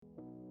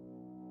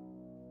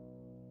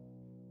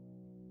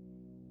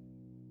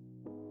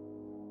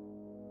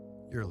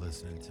You're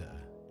listening to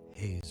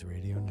Hayes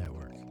Radio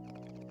Network,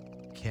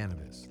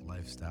 Cannabis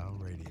Lifestyle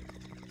Radio.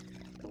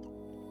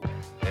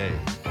 Hey.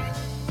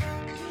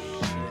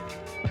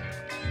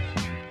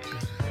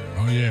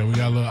 Oh yeah, we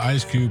got a little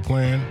Ice Cube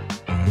playing.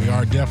 We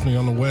are definitely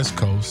on the West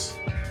Coast,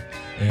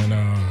 and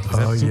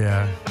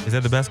Is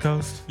that the best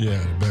coast?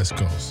 Yeah, the West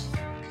Coast.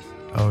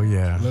 Oh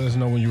yeah. Let us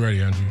know when you're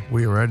ready, Andrew.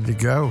 We are ready to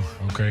go.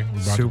 Okay,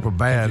 we're about Super to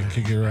bad.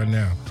 Kick it right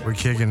now. We're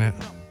kicking it.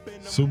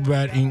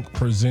 Superbad Inc.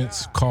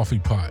 presents Coffee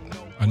Pot.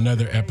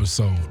 Another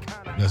episode.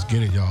 Let's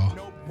get it, y'all.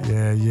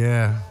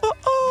 Yeah.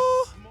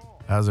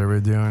 How's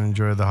everybody doing?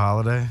 Enjoy the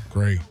holiday?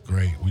 Great.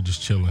 We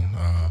just chilling.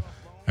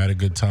 Had a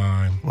good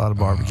time. A lot of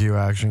barbecue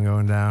action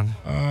going down.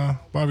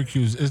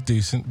 Barbecues is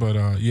decent,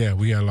 but yeah,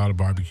 we had a lot of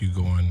barbecue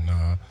going.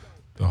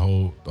 The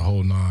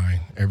whole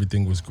nine.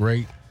 Everything was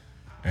great,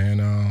 and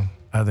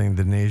I think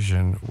the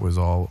nation was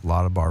a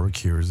lot of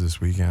barbecuers this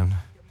weekend.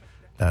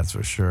 That's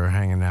for sure.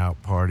 Hanging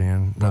out,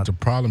 partying. But the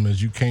problem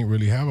is you can't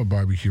really have a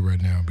barbecue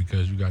right now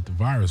because you got the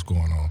virus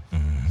going on.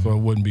 Mm-hmm. So it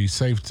wouldn't be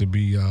safe to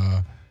be,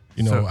 out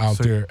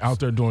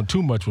there doing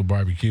too much with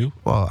barbecue.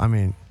 Well, I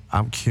mean,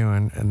 I'm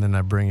queuing and then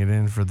I bring it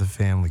in for the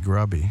family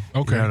grubby.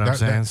 Okay, you know what I'm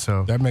saying?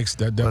 So that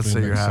definitely let's say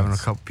makes you're having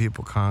sense. a couple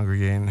people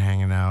congregating,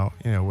 hanging out,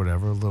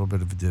 whatever, a little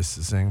bit of a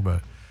distancing,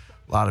 but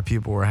a lot of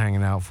people were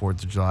hanging out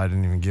 4th of July,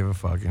 didn't even give a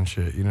fucking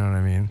shit. You know what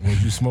I mean?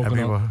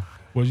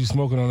 Was you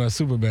smoking on that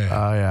Superbad?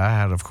 Oh yeah, I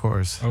had, of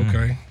course.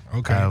 Okay. I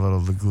had a little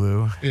of the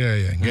glue.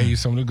 Yeah. Gave you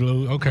some of the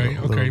glue. Okay,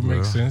 Little glue.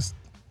 makes sense.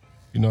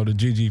 The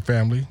GG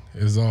family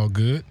is all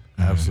good.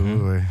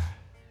 Absolutely.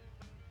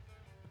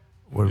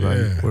 What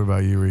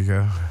about you,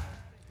 Rico?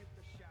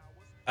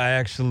 I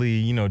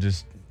actually,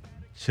 just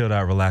chilled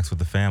out, relaxed with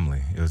the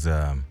family. It was,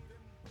 where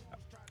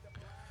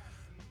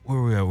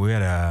were we at? We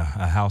had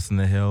a house in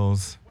the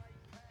hills.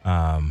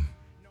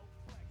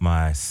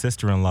 My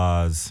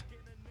sister-in-law's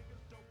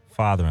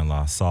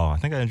father-in-law, Saul. I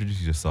think I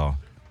introduced you to Saul.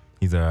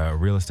 He's a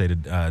real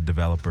estate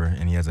developer,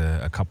 and he has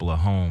a couple of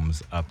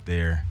homes up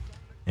there.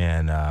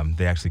 And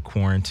they actually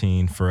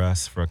quarantined for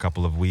us for a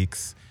couple of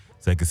weeks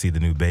so they could see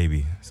the new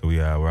baby. So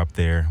we're up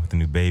there with the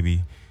new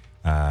baby.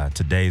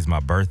 Today's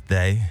my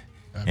birthday.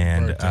 Happy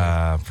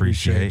birthday.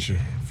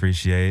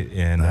 Appreciate.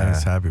 And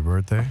Nice, happy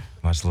birthday.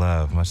 much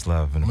love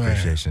and Man,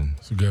 appreciation.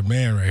 it's a good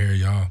man right here,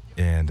 y'all.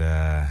 And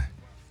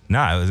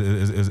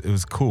it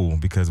was cool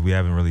because we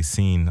haven't really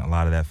seen a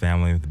lot of that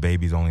family. The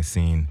baby's only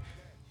seen,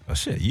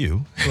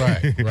 you.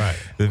 Right.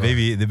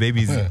 The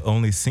baby's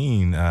only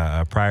seen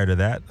prior to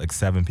that like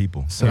 7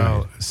 people. This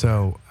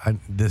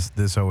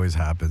always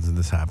happens, and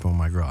this happened with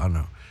my girl. I don't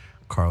know,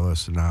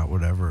 Carlos or not,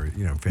 whatever.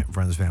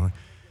 Friends, family.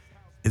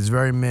 It's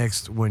very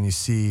mixed when you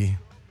see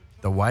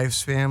the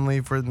wife's family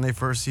when they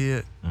first see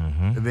it,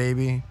 Mm-hmm. the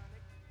baby,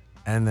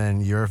 and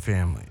then your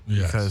family.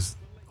 Yes. Because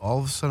all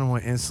of a sudden,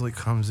 what instantly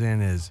comes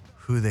in is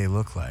who they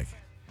look like.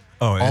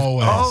 Oh, it's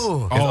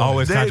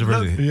always they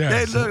controversial. Look,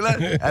 Yes. They look like,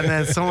 and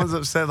then someone's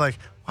upset, like,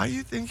 why do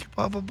you think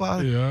blah blah blah?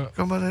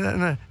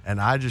 Yeah. And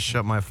I just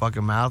shut my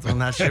fucking mouth when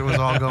that shit was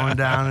all going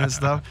down and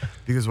stuff.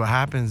 Because what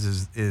happens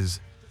is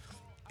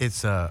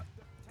it's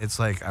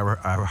like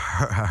I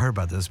heard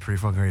about this, pretty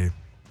fucking crazy.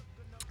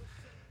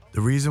 The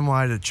reason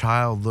why the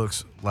child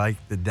looks like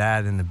the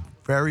dad in the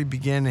very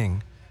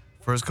beginning,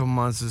 first couple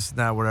months, this,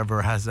 that,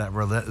 whatever, has that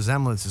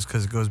resemblance is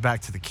because it goes back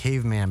to the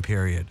caveman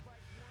period.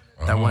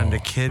 That when the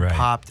kid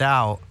popped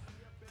out,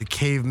 the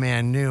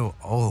caveman knew,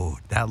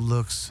 that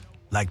looks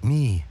like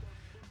me.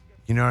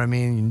 You know what I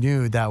mean? You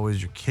knew that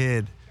was your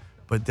kid.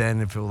 But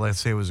then if let's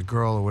say it was a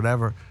girl or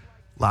whatever,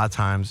 a lot of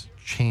times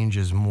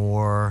changes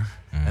more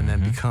and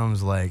then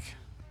becomes like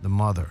the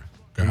mother.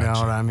 Gotcha, you know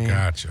what I mean?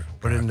 Gotcha.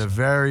 But in the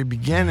very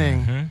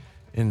beginning,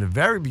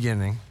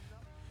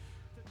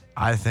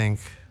 I think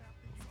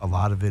a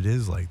lot of it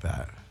is like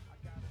that.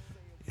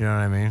 You know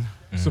what I mean?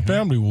 It's a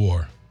family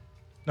war.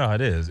 No,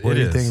 it is. What do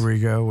you think,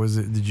 Rico?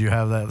 Did you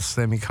have that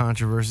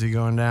semi-controversy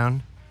going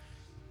down?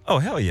 Oh,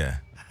 hell yeah.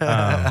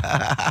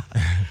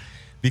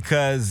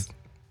 Because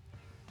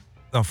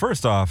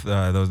first off,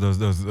 those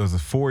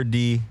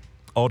 4D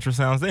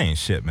ultrasounds, they ain't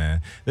shit,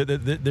 man.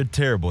 They're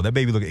terrible. That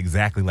baby looked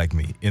exactly like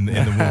me in the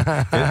womb.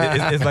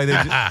 It's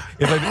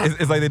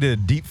like they did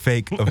a deep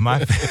fake of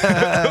my face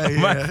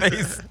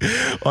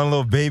on a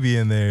little baby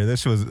in there. That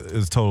shit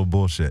was total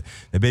bullshit.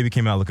 The baby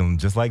came out looking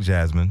just like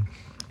Jasmine,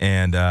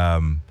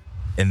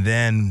 and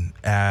then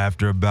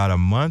after about a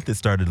month, it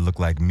started to look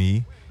like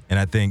me. And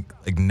I think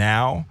like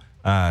now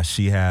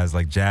she has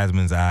like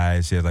Jasmine's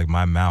eyes. She has like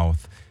my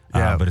mouth.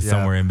 But it's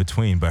somewhere in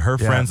between. But her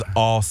friends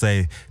all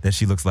say that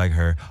she looks like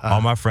her. All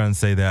my friends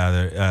say they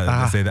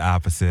say the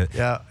opposite.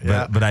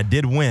 But I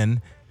did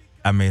win.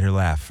 I made her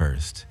laugh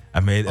first. I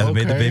made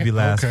the baby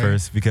laugh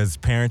first because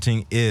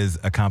parenting is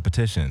a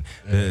competition.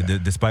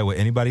 Despite what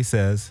anybody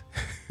says.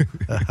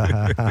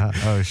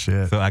 Oh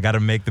shit! So I got to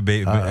make the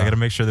baby. I got to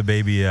make sure the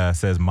baby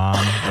says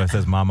mom or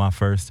says mama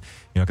first.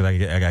 Because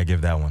I got to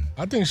give that one.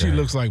 I think she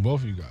looks like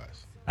both of you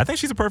guys. I think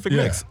she's a perfect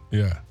mix.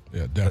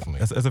 Yeah, definitely.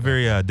 That's a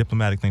very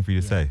diplomatic thing for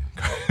you to say.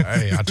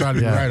 Hey, I try to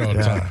be right all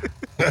the time.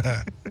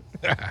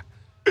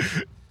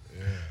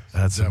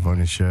 That's some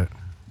funny shit.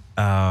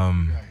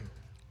 Yeah,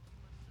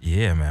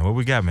 man. What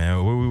we got,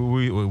 man?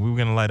 We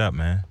gonna light up,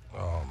 man?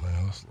 Oh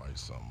man, let's light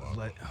something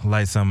up.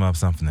 Light something up,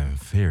 something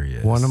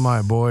inferious. One of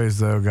my boys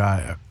though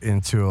got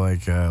into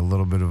like a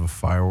little bit of a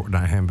firework.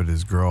 Not him, but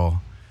his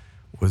girl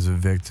was a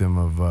victim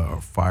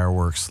of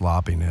fireworks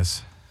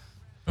sloppiness.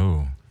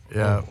 Ooh.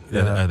 Yeah,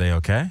 Are they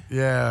okay?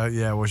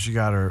 Yeah. Well, she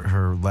got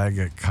her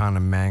leg kind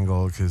of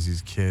mangled because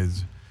these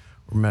kids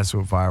were messing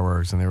with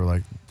fireworks, and they were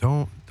like,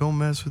 "Don't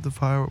mess with the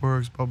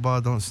fireworks, blah blah.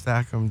 Don't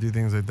stack them, do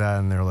things like that."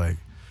 And they're like,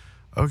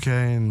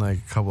 "Okay." And like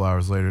a couple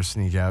hours later,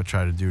 sneak out,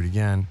 try to do it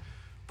again,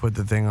 put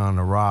the thing on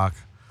the rock,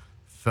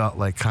 felt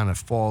like kind of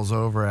falls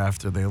over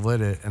after they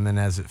lit it, and then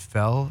as it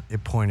fell,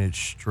 it pointed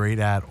straight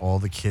at all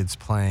the kids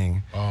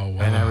playing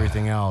and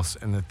everything else,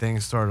 and the thing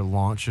started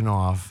launching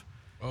off.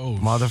 Oh,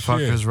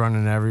 motherfuckers shit.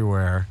 running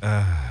everywhere,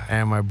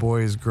 and my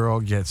boy's girl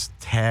gets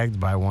tagged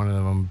by one of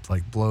them,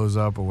 like blows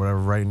up or whatever,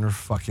 right in her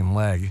fucking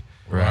leg.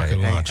 Rocket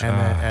And, launch.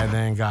 and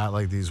then got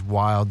like these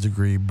wild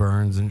degree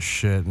burns and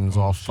shit, and it's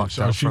all fucked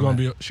So up. she gonna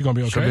be okay? She'll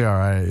be all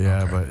right,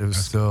 yeah, Okay, but it was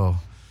that's still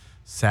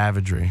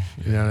savagery.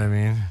 You know what I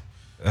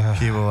mean?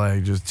 People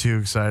like just too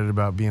excited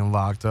about being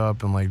locked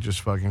up and like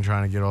just fucking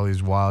trying to get all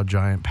these wild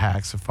giant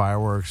packs of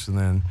fireworks, and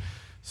then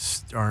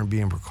aren't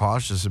being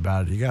precautious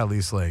about it. You got at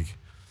least like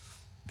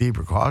be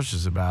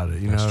precautious about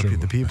it. You That's know, true.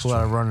 the people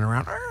That's that are true. running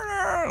around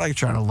like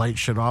trying to light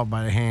shit off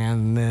by the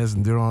hand and this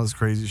and doing all this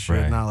crazy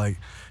shit, Right. not like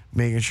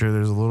making sure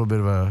there's a little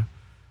bit of a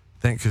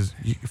thing, because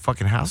your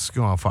fucking house is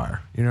going on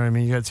fire. You know what I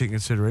mean? You got to take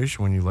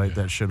consideration when you light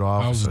that shit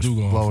off. Houses It starts do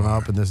go on blowing fire.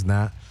 up and this and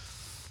that.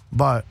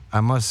 But I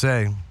must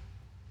say,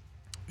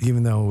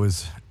 even though it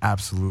was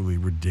absolutely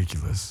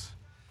ridiculous,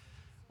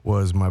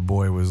 was my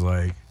boy was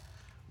like,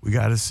 we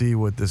got to see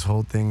what this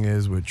whole thing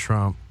is with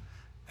Trump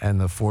and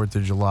the 4th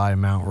of July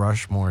Mount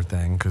Rushmore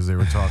thing, because they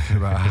were talking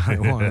about how they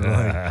wanted to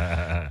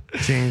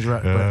like change.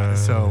 But,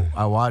 so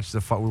I watched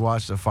we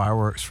watched the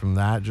fireworks from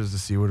that just to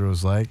see what it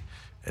was like,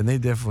 and they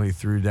definitely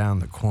threw down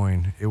the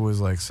coin. It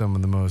was like some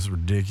of the most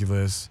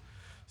ridiculous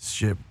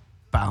shit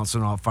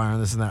bouncing off fire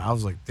and this and that. I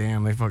was like,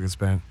 damn, they fucking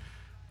spent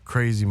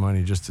crazy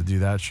money just to do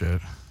that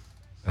shit.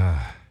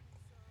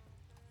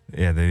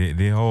 Yeah,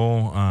 the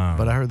whole.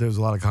 But I heard there was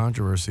a lot of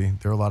controversy.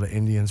 There were a lot of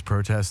Indians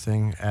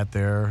protesting at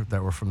there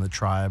that were from the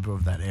tribe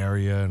of that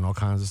area, and all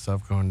kinds of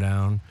stuff going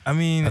down I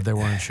mean, that they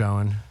weren't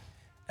showing.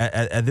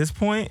 at this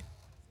point,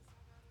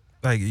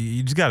 like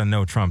you just got to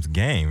know Trump's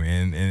game,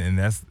 and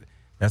that's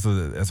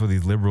what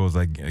these liberals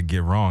like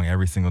get wrong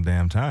every single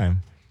damn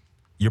time.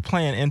 You're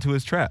playing into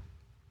his trap.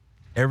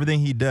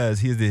 Everything he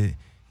does, he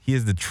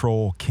is the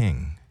troll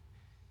king,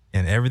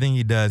 and everything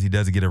he does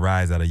to get a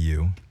rise out of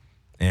you.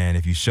 And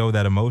if you show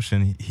that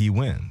emotion, he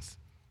wins.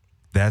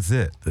 That's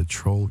it. The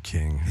Troll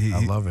King.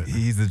 I love it.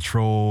 He's the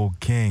troll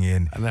king,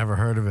 and I never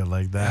heard of it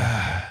like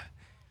that.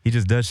 he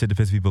just does shit to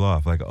piss people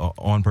off, like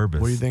on purpose.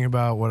 What do you think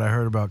about what I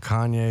heard about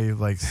Kanye,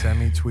 like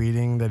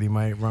semi-tweeting that he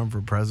might run for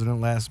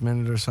president last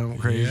minute or something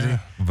crazy? Yeah.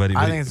 But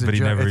I think it's a he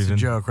joke. never It's even a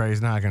joke, right?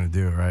 He's not going to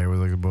do it, right? It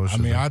was like a bullshit.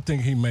 I mean, thing. I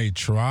think he may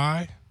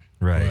try,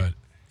 right. but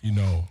you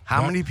know,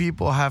 How many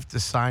people have to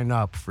sign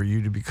up for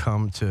you to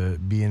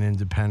be an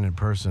independent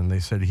person? They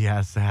said he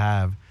has to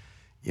have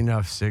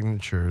enough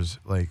signatures.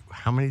 Like,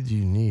 how many do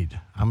you need?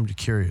 I'm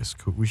curious.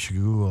 We should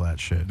Google that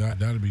shit.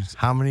 that'd be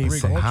How many?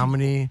 Rico, why How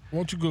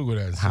don't you Google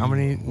that? and How see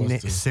many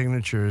what's the-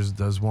 signatures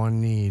does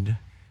one need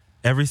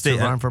Every to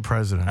state. run for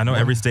president? I know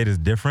every state is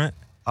different.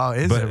 Oh,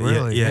 is but it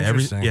really? Yeah,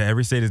 Interesting.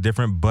 every state is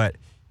different. But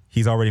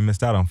he's already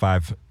missed out on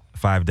five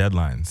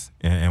deadlines,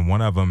 and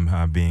one of them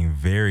being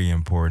very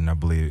important, I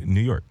believe,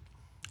 New York.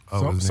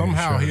 Oh, it was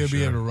somehow sure, he'll be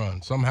sure. able to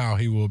run. Somehow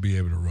he will be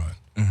able to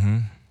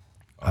run.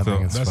 I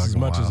think it's That's as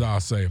fucking much wild. as I'll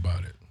say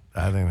about it.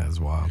 I think that's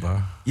wild,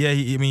 though. Yeah,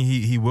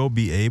 he will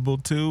be able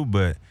to,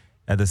 but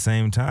at the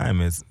same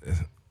time, it's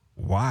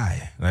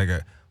why? Like,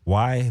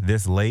 why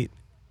this late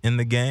in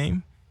the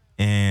game?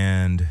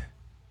 And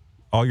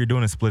all you're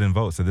doing is splitting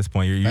votes at this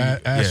point.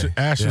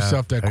 Ask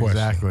yourself that question.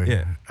 Exactly.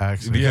 Yeah,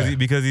 Actually,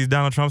 because he's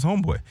Donald Trump's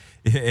homeboy,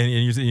 and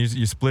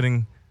you're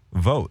splitting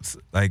votes.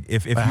 Like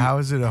if but how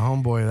is it a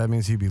homeboy? That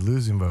means he'd be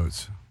losing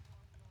votes.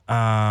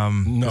 No,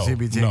 Because he'd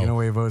be taking no.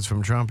 away votes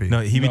from Trumpy.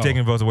 no, he'd be No,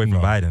 taking votes away from no.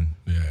 Biden.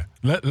 Yeah.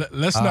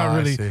 Let's Oh, not I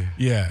really. see.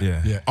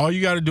 Yeah. All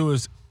you got to do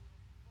is,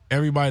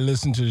 everybody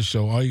listen to the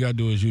show. All you got to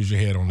do is use your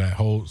head on that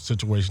whole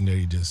situation that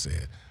he just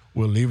said.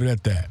 We'll leave it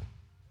at that.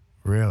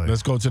 Really?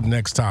 Let's go to the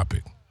next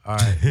topic. All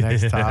right,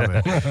 next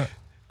topic.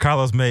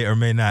 Carlos may or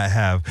may not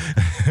have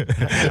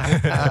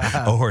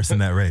a horse in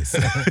that race.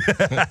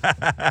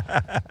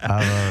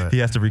 I love it. He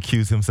has to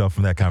recuse himself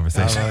from that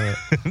conversation. I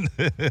love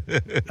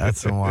it.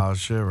 That's some wild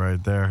shit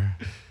right there.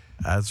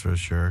 That's for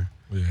sure.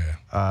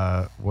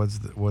 Yeah. What's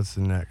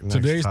the next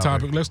Today's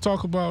topic. Let's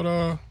talk about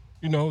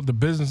the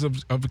business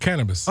of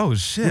cannabis. Oh We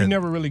shit!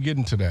 never really get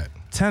into that.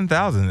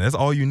 10,000. That's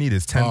all you need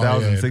is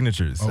 10,000 yeah.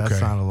 signatures. Okay. That's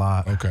not a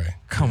lot. Okay.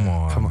 Come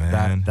on, Come on,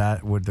 man.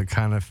 that would the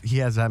kind of he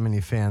has that many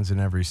fans in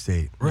every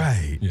state.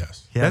 Right.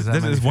 Yes. He has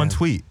This that is many one fans.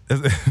 tweet.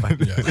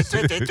 Yes.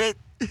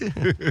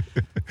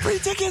 Free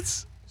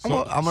tickets.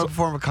 I'm gonna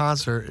perform a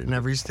concert in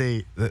every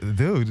state.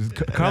 Dude,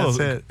 Carlos,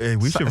 That's it. hey,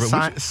 we should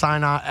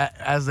sign out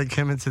as they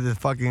come into the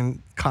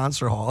fucking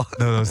concert hall.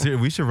 no, seriously,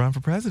 we should run for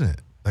president.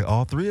 Like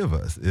all three of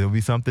us. It'll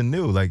be something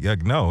new. Like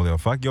no,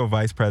 fuck your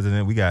vice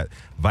president. We got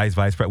vice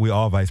president. We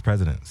all vice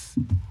presidents.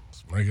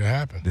 Let's make it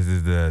happen. This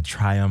is the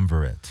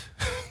triumvirate.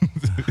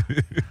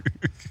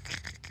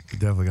 You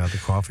definitely got the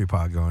coffee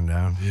pot going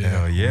down.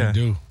 Hell yeah. We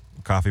do.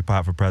 Coffee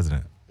pot for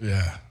president.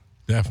 Yeah,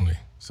 definitely.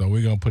 So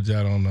we're gonna put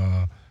that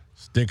on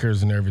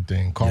stickers and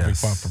everything. Coffee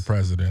Yes. pot for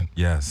president.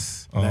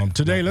 Yes.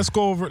 Today, let's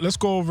go over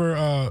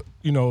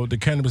the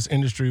cannabis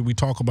industry. We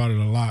talk about it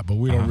a lot, but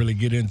we don't really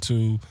get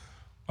into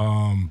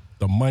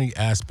the money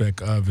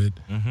aspect of it.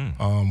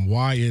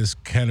 Why is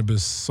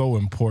cannabis so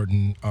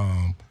important?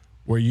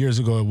 Where years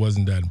ago it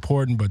wasn't that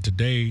important, but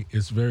today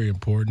it's very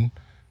important.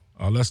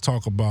 Let's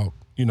talk about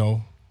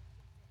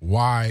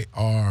why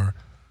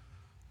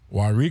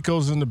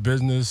Rico's in the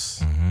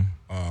business.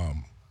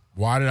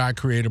 Why did I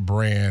create a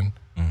brand?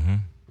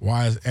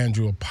 Why is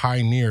Andrew a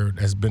pioneer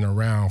that's been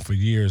around for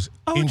years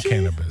in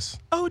cannabis?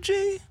 OG.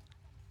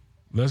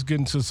 Let's get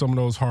into some of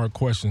those hard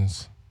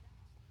questions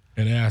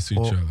and ask each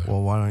other.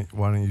 Well, why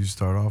don't you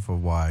start off with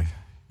why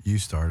you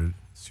started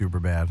Super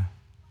Bad?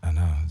 I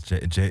know.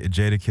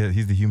 Jadakiss,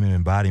 he's the human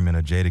embodiment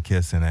of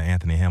Jadakiss and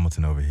Anthony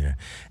Hamilton over here,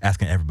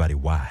 asking everybody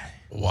why.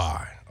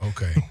 Why?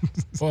 Okay.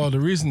 Well, the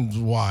reasons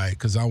why,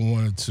 because I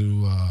wanted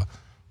to,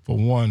 for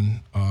one,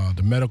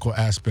 the medical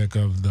aspect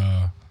of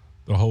the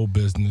whole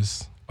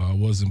business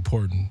was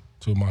important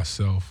to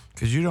myself.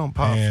 Because you don't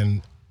puff.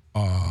 And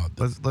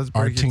let's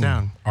break it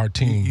down. Our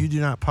team. You do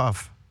not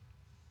puff.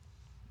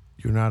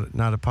 You're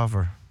not a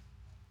puffer.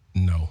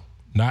 No,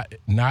 not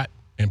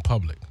in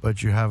public.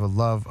 But you have a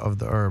love of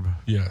the herb.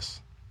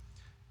 Yes.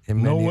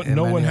 No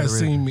one has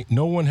seen me.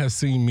 No one has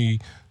seen me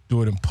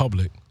do it in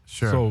public.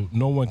 Sure. So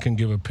no one can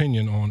give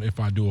opinion on if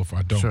I do or if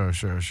I don't.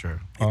 Sure.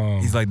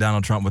 He's like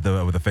Donald Trump with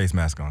a face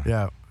mask on.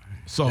 Yeah.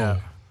 So, Yeah.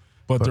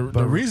 but the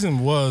reason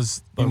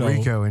was, But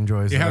Rico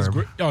enjoys it the has herb.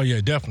 great. Oh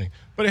yeah, definitely.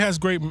 But it has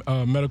great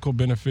medical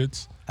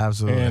benefits.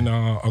 Absolutely. And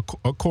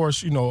of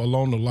course,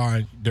 along the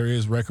line there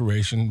is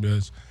recreation,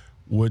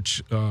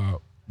 which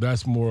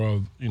that's more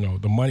of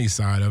the money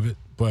side of it.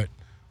 But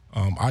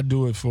I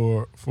do it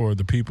for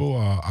the people.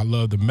 I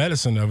love the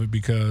medicine of it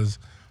because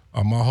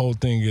my whole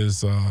thing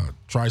is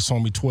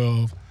trisomy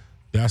 12.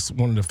 That's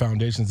one of the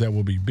foundations that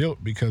will be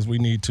built because we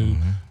need to.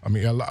 I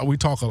mean, we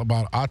talk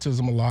about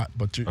autism a lot,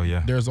 but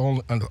there's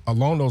only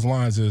along those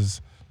lines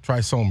is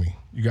trisomy.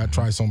 You got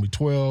trisomy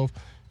 12.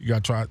 You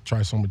got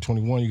trisomy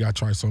 21. You got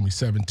trisomy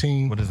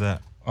 17. What is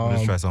that? What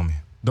is trisomy?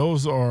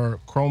 Those are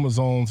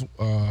chromosomes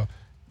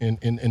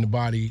in the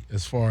body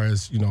as far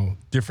as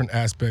different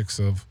aspects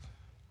of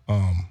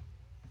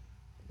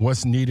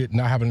what's needed,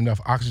 not having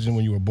enough oxygen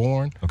when you were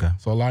born. Okay.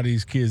 So a lot of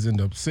these kids end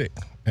up sick,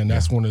 and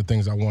that's one of the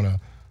things I want to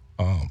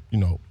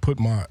put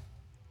my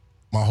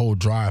whole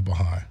drive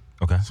behind.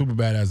 Okay.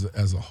 Superbad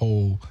as a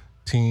whole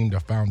team, the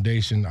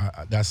foundation,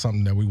 that's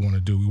something that we want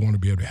to do. We want to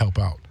be able to help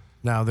out.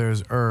 Now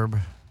there's herb.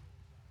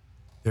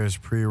 There's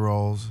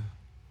pre-rolls.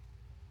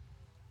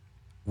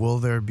 Will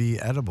there be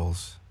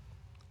edibles?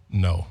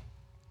 No.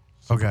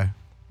 Okay.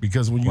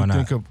 Because when you Why not?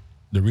 think of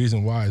the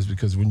reason why is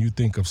because when you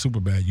think of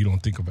Superbad, you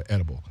don't think of an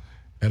edible.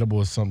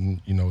 Edible is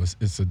something,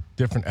 it's a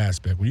different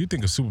aspect. When you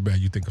think of Superbad,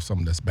 you think of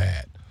something that's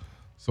bad.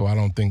 So I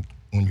don't think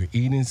when you're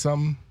eating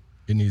something,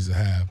 it needs to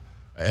have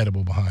an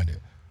edible behind it.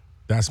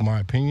 That's my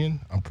opinion.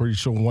 I'm pretty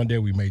sure one day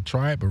we may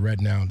try it, but right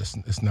now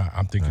it's not.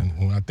 I'm thinking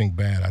when I think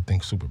bad, I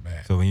think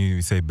Superbad. So when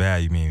you say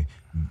bad, you mean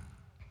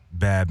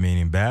bad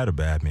meaning bad or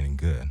bad meaning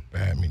good?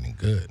 Bad meaning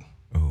good.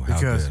 Ooh, how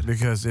good.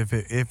 Because if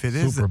it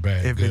is Super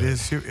bad if good.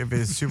 it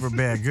is super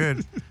bad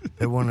good,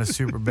 they want a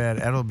super bad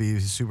edible be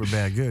super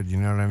bad good. You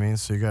know what I mean?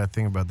 So you got to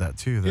think about that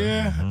too. Though.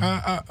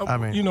 Yeah, I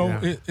mean,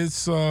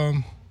 it's it's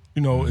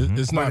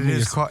not But me.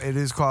 it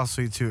is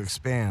costly to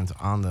expand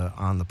on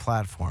the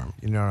platform.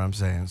 You know what I'm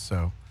saying?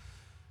 So,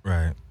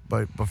 Right.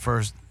 but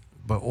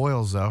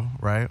oils though,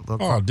 right?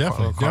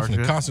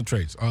 Definitely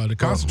concentrates. The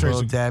concentrates.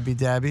 little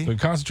dabby. The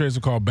concentrates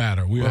are called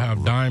batter. We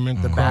have diamond,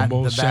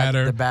 crumble, the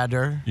shatter.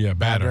 batter. Yeah,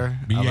 batter.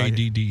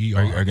 BADDER.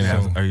 Are you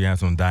gonna have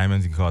some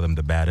diamonds? You can call them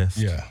the baddest.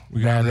 Yeah,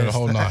 we got rid of the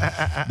whole nine.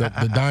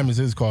 The diamonds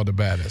is called the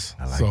baddest.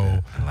 I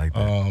like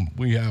that.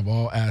 We have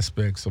all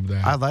aspects of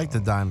that. I like the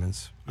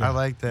diamonds. I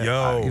like that.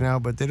 Yo.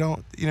 But they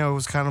don't. It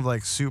was kind of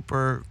like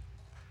super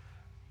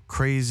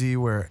crazy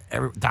where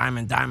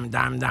diamond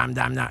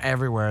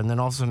everywhere, and then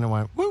all of a sudden it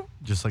went whoop,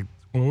 just like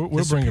We'll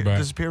bring it back.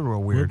 disappeared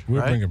real weird.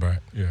 We'll right? bring it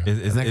back. Yeah.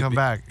 Is they come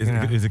back, Is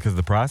it because of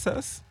the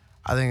process?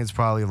 I think it's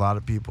probably a lot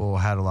of people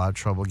had a lot of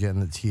trouble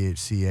getting the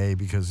THCA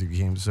because it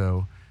became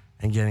so,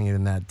 and getting it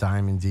in that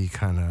diamondy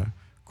kind of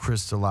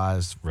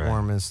crystallized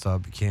form and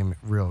stuff became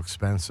real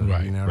expensive.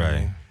 Right, You know what I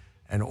mean?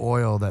 And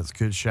oil that's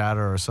good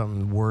shatter or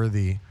something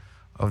worthy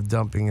of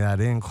dumping that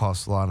in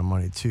costs a lot of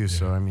money too.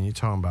 So I mean, you're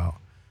talking about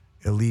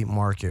elite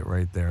market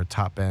right there,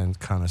 top end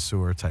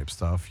connoisseur type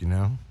stuff.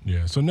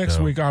 Yeah. So next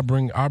week I'll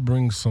bring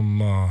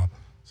some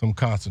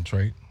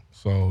concentrate,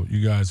 so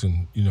you guys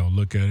can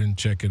look at it and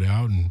check it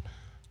out, and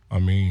I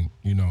mean,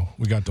 you know,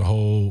 we got the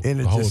whole In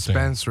a the whole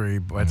dispensary,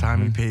 by the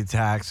time you pay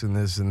tax and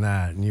this and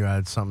that, and you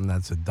add something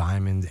that's a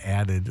diamond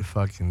added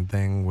fucking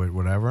thing with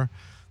whatever,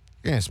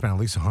 you're gonna spend at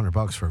least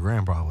 $100 for a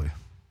gram probably.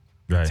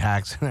 Right.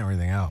 Tax and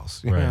everything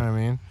else. You Right. know what I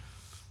mean?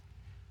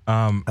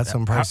 That's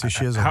some pricey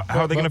shizzle.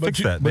 How are they going to But fix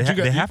you- that? but They, you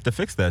got- they have to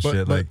fix that But,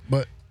 shit.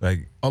 but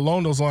Like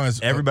along those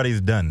lines,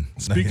 everybody's done.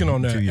 speaking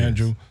on that, 2 years.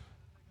 Andrew,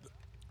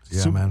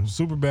 Yeah, man.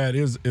 Superbad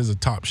is a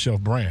top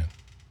shelf brand.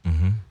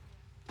 Mm-hmm.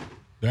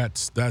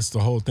 That's the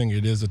whole thing.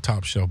 It is a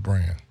top shelf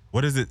brand.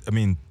 What is it? I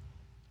mean,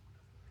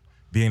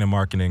 being a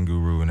marketing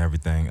guru and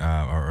everything,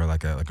 or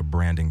like a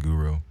branding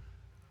guru,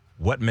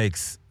 what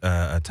makes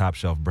a top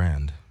shelf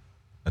brand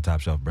a top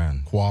shelf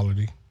brand?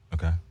 Quality,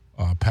 Okay.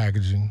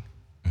 packaging,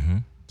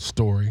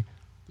 story.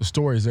 The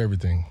story is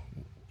everything.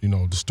 You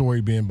know, the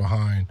story being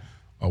behind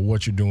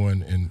what you're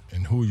doing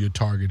and who you're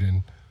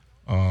targeting.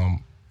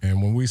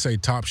 And when we say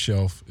top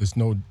shelf, it's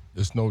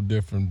no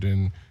different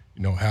than,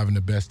 you know, having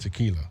the best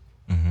tequila.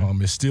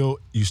 It's still,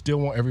 you still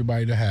want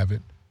everybody to have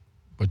it,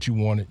 but you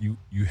want it,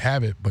 you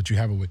have it, but you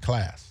have it with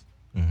class.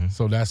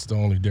 So that's the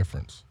only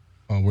difference.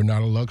 We're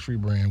not a luxury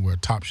brand, we're a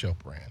top shelf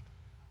brand.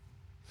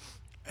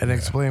 And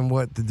explain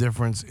what the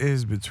difference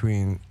is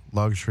between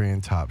luxury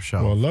and top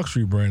shelf. Well, a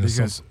luxury brand is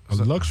Because-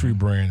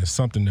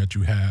 something that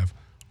you have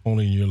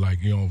only when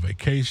you're on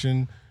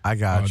vacation. I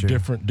got you.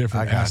 Different I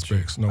got you.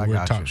 aspects. No, I we're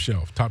got top you.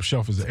 shelf. Top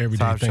shelf is an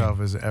everyday top thing. shelf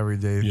is an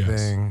everyday Yes.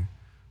 thing,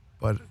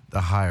 but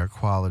the higher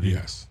quality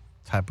Yes,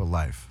 type of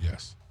life.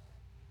 yes.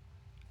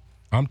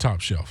 I'm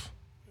top shelf.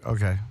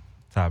 Okay.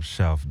 Top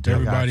shelf. Dope.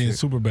 Everybody in you.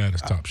 Superbad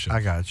is top shelf.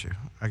 I got you.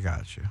 I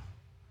got you.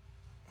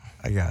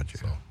 I got you.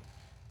 So,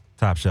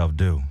 Top shelf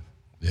do.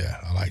 yeah,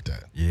 I like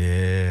that.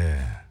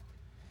 Yeah.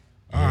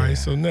 All right,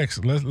 so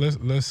next, let's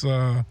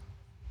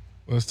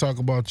talk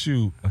about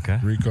you, Okay.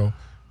 Rico.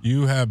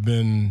 You have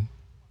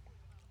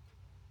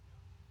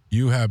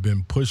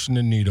been pushing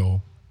the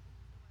needle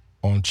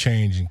on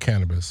change in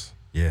cannabis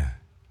Yeah.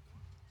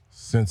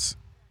 since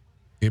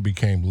it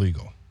became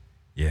legal.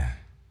 Yeah.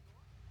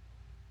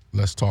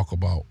 Let's talk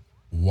about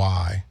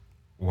why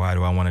Why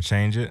do I want to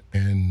change it?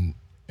 and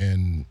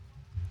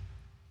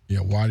yeah,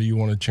 why do you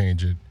want to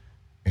change it?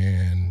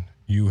 And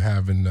you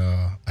having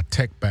a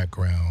tech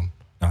background,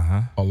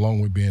 along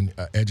with being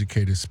an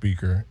educated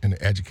speaker and an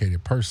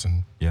educated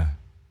person, Yeah.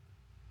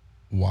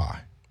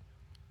 why?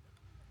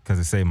 Because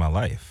it saved my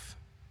life.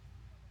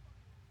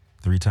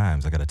 3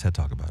 times I got a TED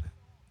Talk about it.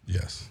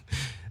 Yes.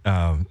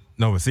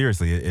 No, but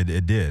seriously,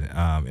 it did.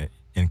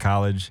 In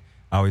college,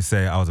 I always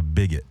say I was a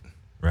bigot,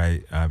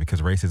 right?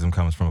 Because racism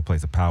comes from a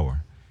place of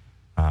power.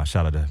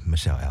 Shout out to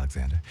Michelle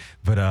Alexander.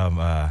 But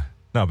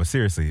no, but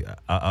seriously,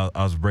 I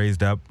was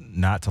raised up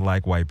not to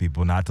like white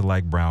people, not to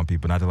like brown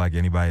people, not to like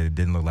anybody that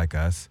didn't look like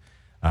us.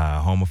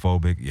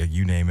 Homophobic,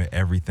 you name it,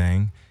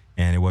 everything.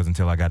 And it wasn't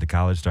until I got to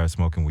college, started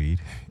smoking weed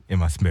in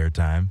my spare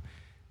time.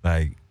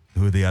 Like,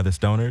 who are the other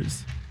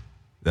stoners?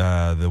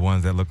 The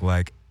ones that look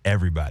like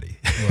everybody.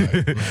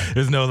 Right.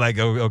 There's no like,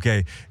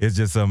 okay, it's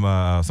just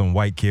some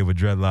white kid with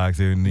dreadlocks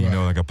and you know,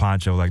 Right. like a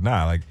poncho. Like,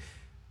 nah, like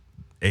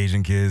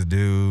Asian kids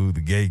do,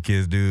 the gay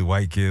kids do,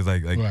 white kids,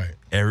 like Right.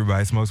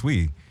 everybody smokes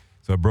weed.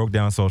 So it broke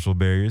down social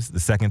barriers. The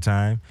second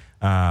time,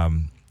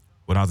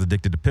 when I was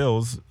addicted to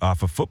pills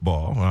off of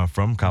football,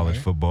 from college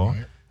Right, football,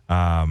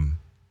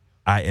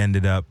 I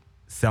ended up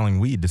selling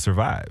weed to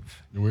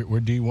survive.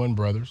 We're D1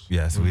 brothers.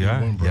 Yes, We're we are.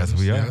 D1 Yes,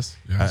 we are. brothers.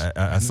 Yes,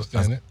 I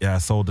understand it. Yeah, I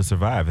sold to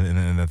survive. And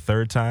then the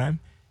third time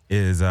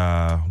is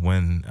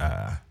when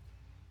I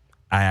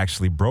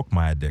actually broke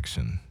my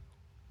addiction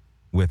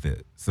with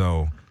it.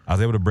 So I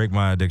was able to break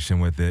my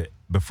addiction with it.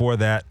 Before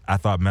that, I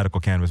thought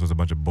medical cannabis was a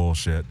bunch of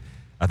bullshit.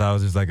 I thought it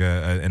was just like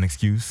an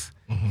excuse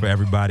for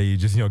everybody.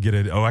 Just get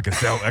it. Oh, I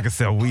can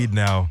sell weed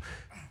now.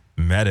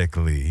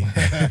 Medically.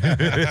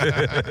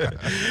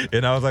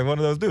 And I was like one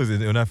of those dudes.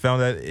 And when I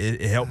found that,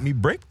 it helped me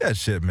break that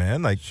shit,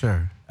 man. Like,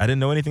 Sure. I didn't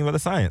know anything about the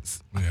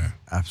science. Yeah.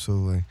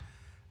 Absolutely.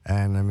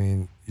 And I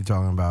mean, you're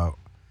talking about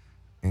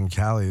in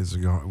Cali, it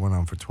went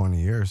on for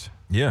 20 years.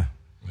 Yeah.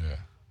 Yeah.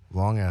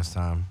 Long ass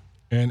time.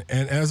 And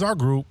as our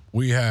group,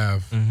 we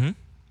have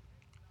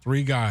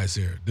 3 guys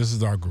here. This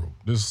is our group.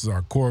 This is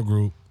our core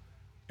group.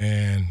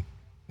 And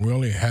we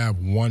only have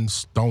one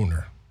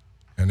stoner,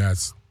 and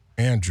that's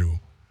Andrew,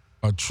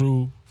 a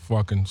true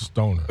fucking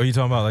stoner. Are you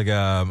talking about like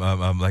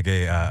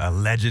a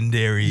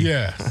legendary?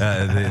 Yes.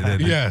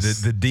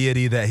 Yes. The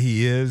deity that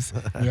he is.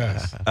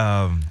 Yes.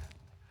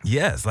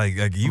 Yes. Like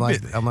you.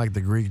 I'm like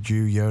the Greek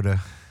Jew Yoda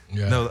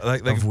Yeah. No,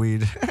 like of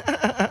weed.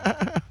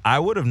 I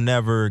would have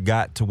never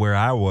got to where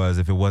I was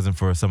if it wasn't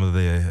for some of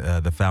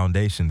the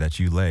foundation that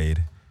you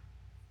laid.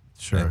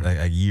 Sure.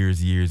 Like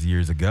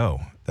years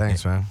ago.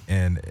 Thanks, man.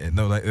 And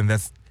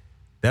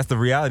that's the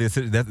reality. It's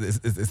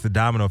the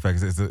domino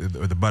effect. It's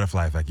the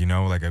butterfly effect.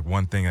 Like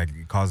one thing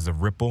like causes a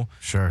ripple.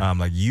 Sure.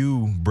 Like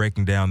you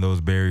breaking down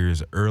those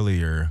barriers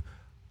earlier,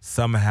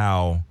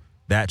 somehow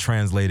that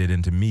translated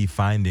into me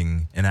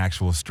finding an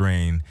actual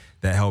strain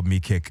that helped me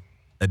kick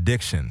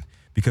addiction.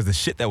 Because the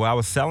shit that I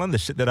was selling, the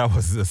shit that I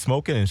was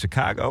smoking in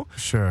Chicago,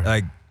 Sure.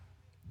 like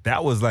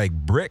that was like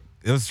brick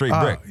It was straight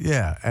brick.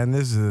 Yeah, and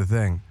this is the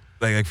thing.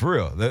 Like for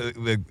real.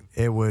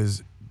 It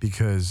was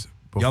because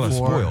Y'all are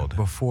spoiled.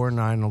 before We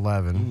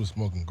 9/11, was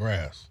smoking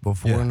grass.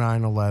 before Yeah.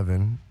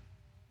 9/11,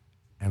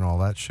 and all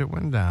that shit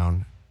went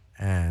down,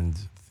 and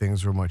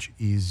things were much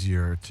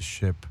easier to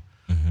ship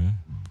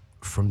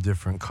from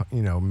different,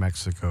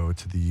 Mexico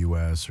to the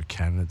U.S. or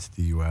Canada to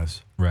the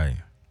U.S. Right.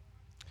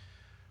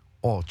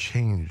 All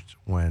changed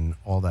when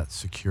all that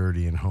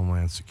security and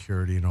Homeland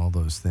Security and all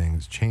those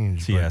things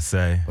changed.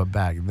 TSA. But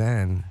back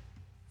then,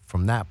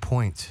 from that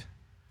point,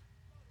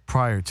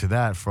 prior to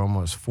that, for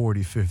almost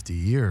 40, 50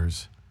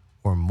 years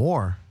or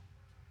more,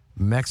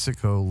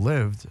 Mexico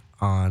lived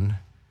on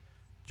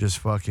just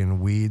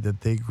fucking weed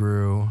that they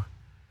grew,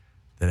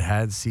 that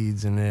had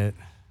seeds in it.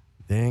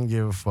 They didn't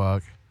give a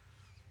fuck.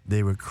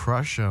 They would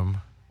crush them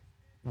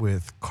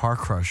with car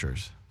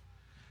crushers.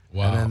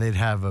 Wow. And then they'd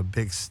have a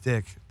big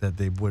stick that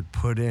they would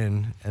put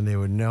in, and they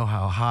would know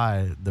how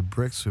high the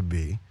bricks would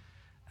be.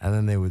 And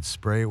then they would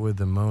spray it with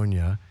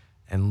ammonia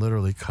and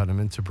literally cut them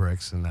into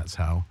bricks, and that's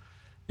how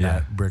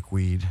that brick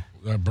weed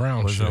that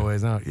brown was shit.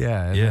 always out.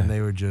 Yeah, and then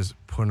they would just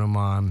put them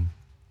on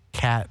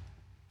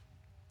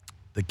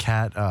the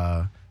cat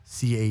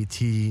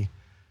CAT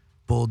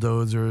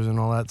bulldozers and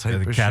all that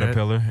type The of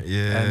Caterpillar. shit.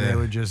 Yeah. And they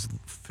would just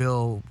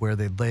fill where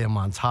they'd lay them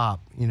on top.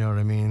 You know what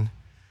I mean?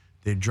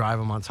 They'd drive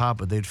them on top,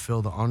 but they'd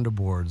fill the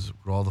underboards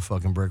with all the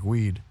fucking brick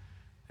weed.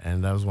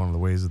 And that was one of the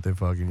ways that they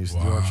fucking used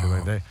to do it shit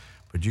like that.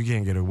 But you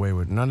can't get away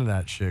with none of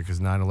that shit because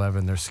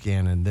 9/11, they're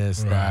scanning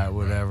this, that,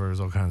 whatever. There's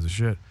all kinds of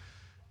shit.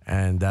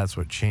 And that's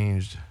what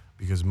changed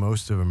because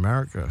most of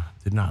America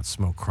did not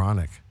smoke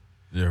chronic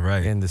You're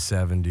right. in the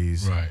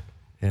 70s, Right.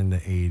 in the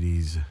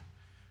 80s.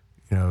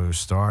 It was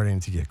starting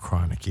to get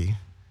chronic-y.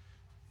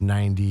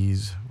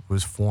 90s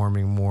was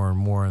forming more and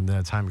more. And then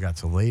by the time it got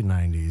to late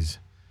 90s,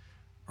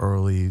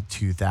 early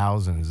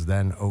 2000s,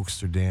 then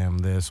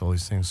Oaksterdam, this, all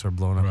these things started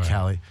blowing up. Right.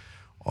 Cali,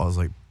 all those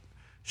like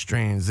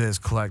strains, this,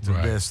 collective,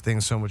 Right. this,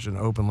 things so much in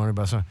open, learning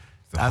about something.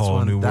 It's a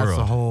whole new That's world.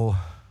 the whole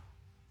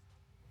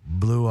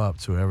blew up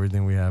to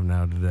everything we have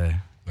now today.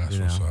 That's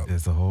you what's know? up.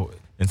 It's a whole,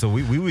 and so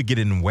we would get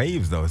it in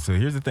waves though. So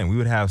here's the thing: we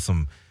would have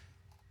some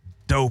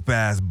dope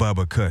ass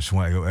Bubba Kush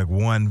like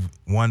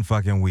one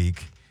fucking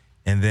week,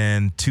 and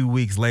then 2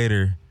 weeks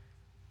later,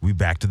 we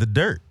back to the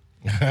dirt.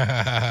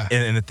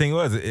 and the thing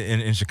was,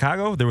 in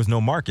Chicago, there was no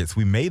markets.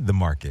 We made the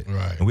market,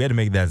 Right. and we had to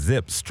make that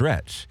zip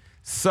stretch.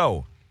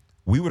 So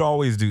we would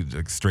always do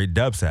like straight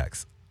dub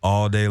sacks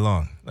all day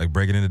long, like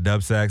breaking into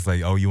dub sacks.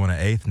 Like, oh, you want an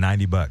eighth?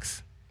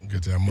 $90.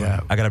 Get that money.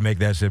 Yeah. I gotta make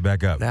that shit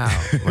back up. Now,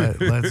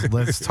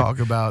 let's talk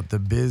about the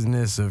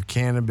business of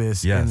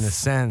cannabis Yes. in the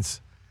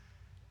sense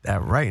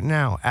that right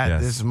now, at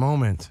Yes. this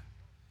moment,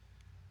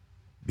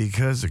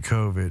 because of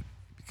COVID,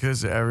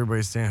 because of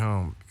everybody staying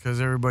home, because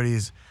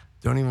everybody's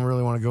don't even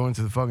really want to go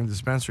into the fucking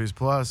dispensaries.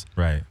 Plus,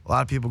 Right. a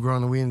lot of people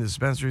growing the weed in the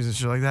dispensaries and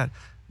shit like that,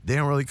 they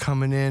don't really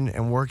coming in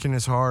and working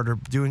as hard or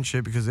doing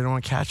shit because they don't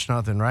want to catch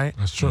nothing, right?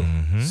 That's true.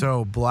 Mm-hmm.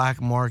 So black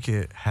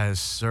market has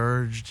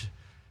surged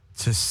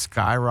to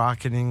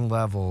skyrocketing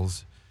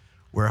levels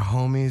where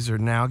homies are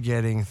now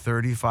getting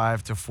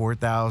 35 to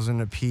 4,000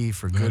 a pee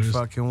for good is-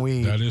 fucking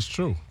weed. That is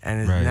true.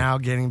 And it's Right. now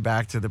getting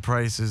back to the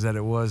prices that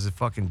it was a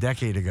fucking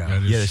decade ago.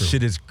 That is Yeah, the true.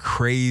 shit is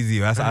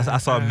crazy. I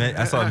saw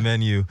a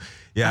menu.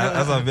 Yeah,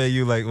 I saw a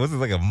menu like was it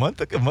like a month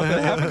and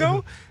a half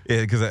ago?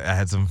 Yeah, because I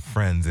had some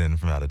friends in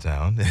from out of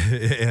town,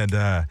 and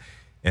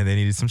they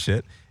needed some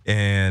shit,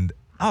 and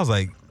I was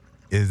like,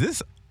 "Is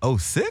this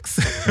 06?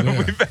 Yeah.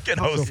 Are we back in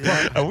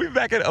 07? Are we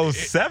back in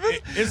 07?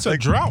 It's a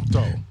drought,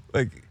 though.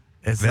 Like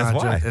It's that's not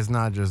why. just, it's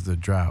not just the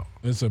drought.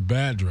 It's a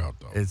bad drought,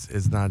 though.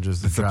 It's not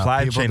just the The drought.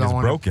 supply People chain don't is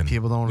wanna- broken.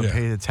 People don't want to Yeah.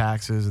 pay the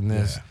taxes and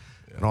this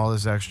and all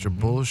this extra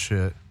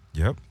bullshit.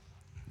 Yep.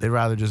 They'd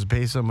rather just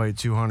pay somebody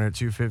 $200,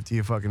 $250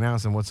 a fucking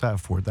ounce, and what's that?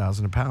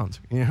 $4,000 a pound.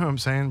 You know what I'm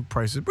saying?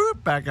 Prices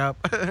boop back up.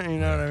 You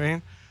know what I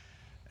mean?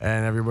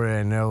 And everybody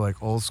I know,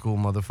 like old school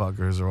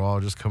motherfuckers, are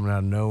all just coming out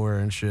of nowhere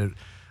and shit,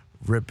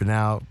 ripping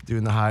out,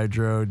 doing the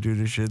hydro, doing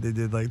the shit they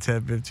did like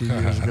 10, 15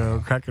 years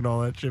ago, cracking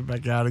all that shit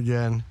back out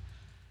again.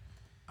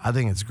 I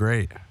think it's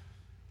great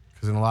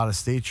because in a lot of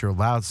states you're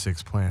allowed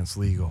 6 plants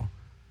legal,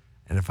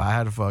 and if I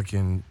had a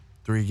fucking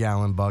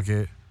 3-gallon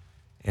bucket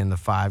in the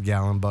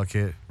 5-gallon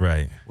bucket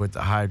Right. with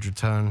the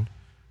hydroton,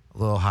 a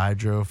little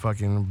hydro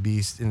fucking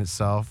beast in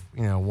itself,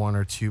 1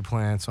 or 2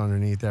 plants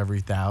underneath every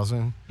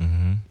 1,000.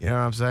 Mm-hmm. You know what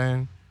I'm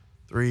saying?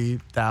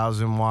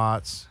 3,000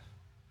 watts,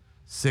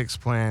 6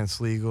 plants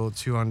legal,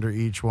 2 under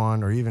each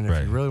one, or even if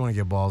Right. you really want to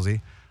get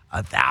ballsy,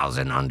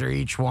 1,000 under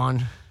each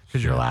one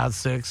because you're allowed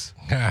 6.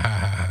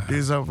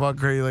 Do something fucking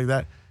crazy like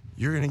that.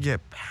 You're going to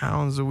get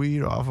pounds of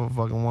weed off of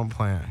fucking 1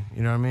 plant.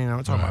 You know what I mean?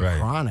 I'm talking about Right.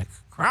 chronic,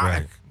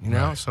 Right.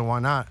 Right. So why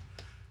not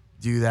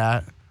do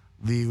that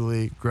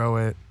legally, grow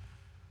it,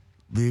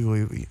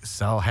 legally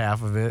sell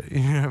half of it, you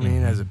know what I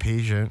mean, as a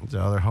patient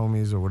to other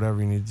homies or whatever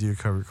you need to do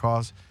to cover your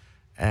costs.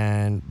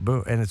 And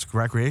boom, and it's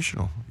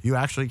recreational. You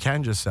actually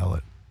can just sell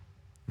it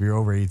if you're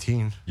over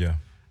 18. Yeah.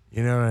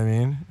 You know what I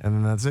mean? And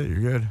then that's it. You're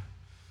good.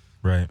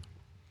 Right.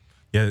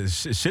 Yeah,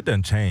 shit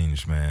done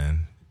changed,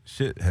 man.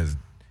 Shit has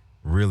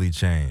really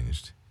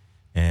changed.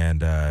 And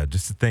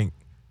just to think,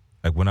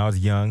 like when I was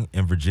young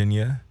in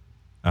Virginia,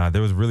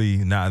 there was really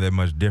not that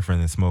much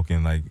different than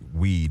smoking like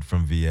weed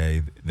from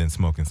VA than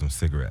smoking some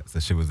cigarettes.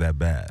 That shit was that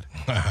bad,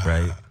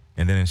 right?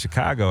 And then in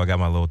Chicago, I got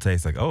my little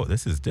taste like, oh,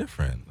 this is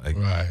different. Like,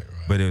 Right.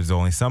 but it was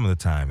only some of the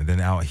time. And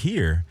then out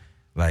here,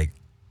 like,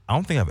 I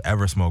don't think I've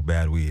ever smoked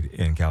bad weed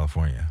in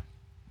California.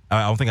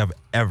 I don't think I've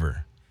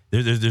ever.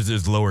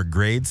 There's lower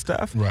grade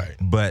stuff, Right.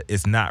 But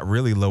it's not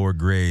really lower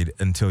grade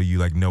until you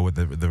like know what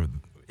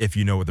if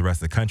you know what the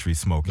rest of the country's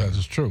smoking, That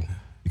is true.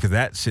 because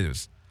that shit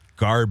is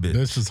garbage.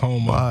 This is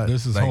home. But-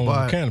 This is like, home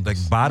but- of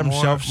cannabis. Like bottom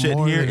More- shelf shit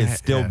more here than is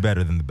still yeah.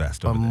 better than the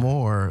best But over there.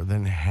 more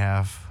than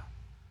half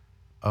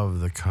of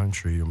the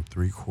country,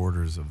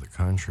 3/4 of the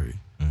country,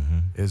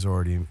 is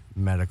already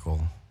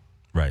medical,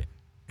 Right.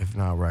 if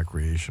not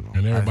recreational.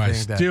 and I everybody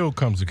think that- still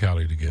comes to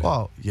Cali to get it.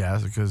 Well,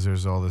 yes, because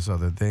there's all this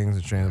other things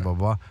and training, blah,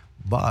 blah.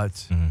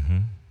 But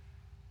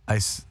I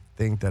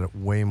think that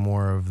way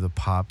more of the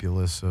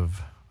populace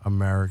of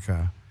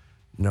America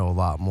know a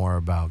lot more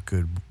about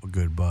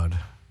good bud.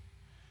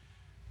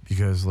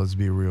 Because let's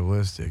be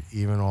realistic,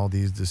 even all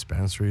these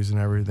dispensaries and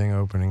everything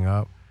opening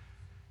up,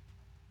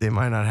 they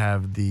might not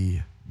have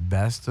the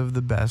best of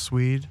the best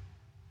weed,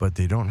 but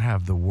they don't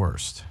have the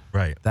worst.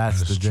 Right. That's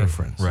That the is true.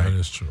 difference. Right. That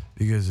is true.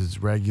 Because it's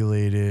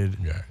regulated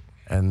Yeah.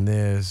 and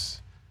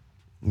this,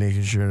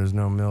 making sure there's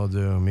no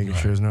mildew, making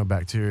Right. sure there's no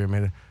bacteria.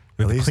 With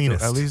the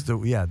cleanest. At least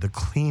the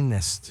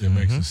cleanest It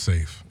makes it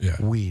safe. Yeah.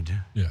 weed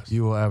Yes.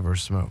 you will ever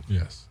smoke.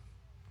 Yes.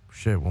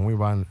 Shit, when we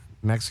buy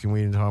Mexican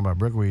weed and talking about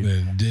brick weed,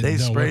 They didn't they know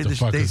spray what the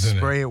fuck they is in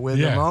spray it with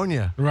Yeah.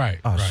 ammonia. Right.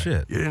 Oh right.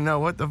 shit. You didn't know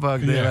what the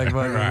fuck they Yeah, like,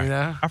 fucking, right. you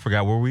know? I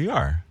forgot where we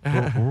are.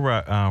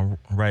 We're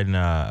right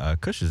in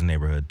Cush's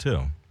neighborhood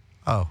too.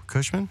 Oh,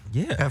 Cushman?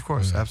 Yeah. Yeah, of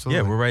course, Yeah,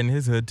 absolutely. we're right in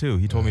his hood too.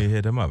 He told me to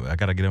hit him up. I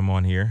gotta get him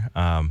on here.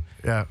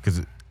 Yeah.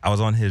 Because I was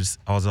on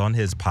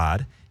his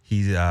pod.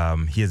 He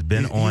has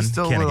been on he's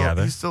still Canna a little,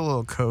 Gather. he's still a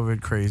little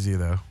COVID crazy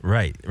though,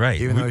 Right.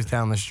 even though he's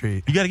down the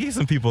street. You got to get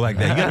some people like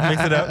that. You got to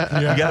mix it up.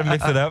 You got to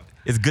mix it up.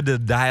 It's good to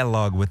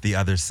dialogue with the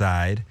other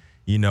side,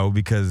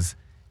 because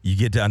you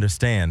get to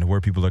understand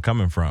where people are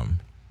coming from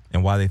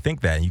and why they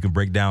think that. And you can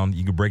break down.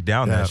 Yeah.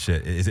 that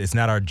shit. It's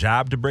not our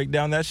job to break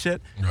down that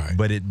shit, Right.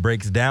 but it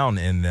breaks down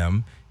in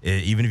them.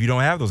 Even if you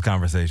don't have those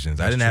conversations.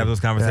 I didn't have true. those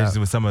conversations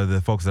Yeah. with some of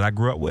the folks that I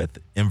grew up with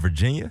in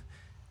Virginia.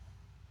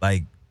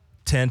 Like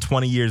 10,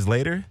 20 years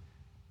later,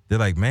 they're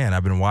like, man,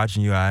 I've been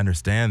watching you. I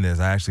understand this.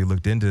 I actually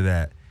looked into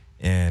that,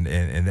 and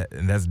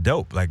that's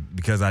dope. Like,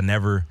 because they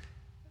never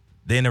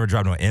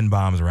dropped no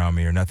N-bombs around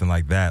me or nothing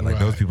like that. Like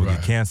those Right, people right.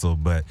 get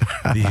canceled. But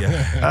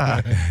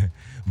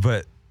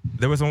but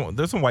there's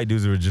some white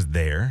dudes who were just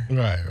there.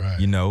 Right. Right.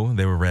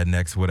 They were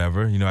rednecks,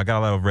 whatever. I got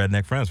a lot of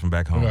redneck friends from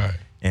back home, Right.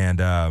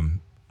 and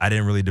I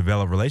didn't really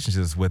develop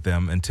relationships with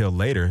them until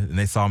later, and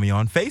they saw me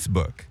on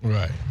Facebook.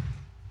 Right.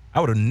 I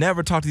would have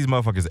never talked to these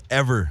motherfuckers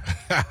ever,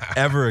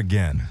 ever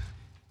again.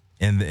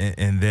 And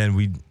then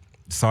we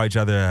saw each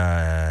other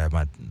at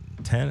my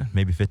 10,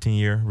 maybe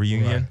 15-year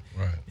reunion.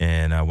 Right. Right.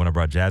 And when I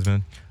brought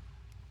Jasmine.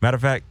 Matter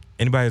of fact,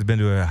 anybody who's been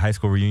to a high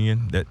school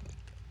reunion, that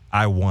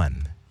I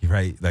won,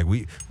 right? Like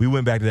we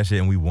went back to that shit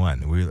and we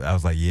won. I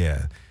was like,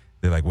 yeah.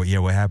 They're like, well, yeah,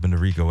 what happened to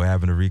Rico? What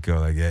happened to Rico?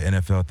 Like, yeah,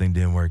 NFL thing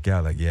didn't work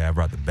out. Like, yeah, I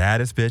brought the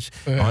baddest bitch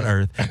on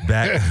earth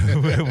back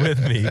with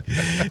me.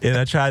 And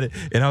I tried it,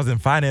 and I was in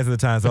finance at the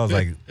time, so I was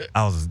like,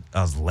 I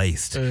was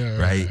laced, Yeah,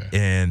 right? right.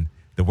 And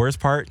the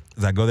worst part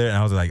is I go there and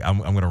I was like, I'm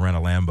gonna rent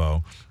a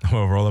Lambo. I'm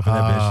gonna roll up in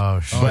that Oh,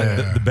 bitch. shit.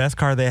 But the best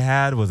car they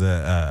had was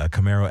a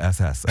Camaro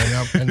SS. And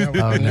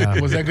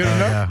that- was that good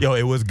enough? Yo,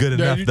 it was good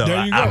enough though.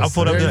 There you go. I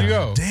pulled up There there. you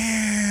go.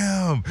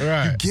 Damn,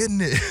 Right. you're getting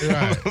it.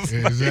 Right.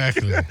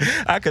 Exactly.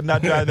 I could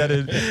not drive that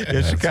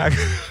in Chicago.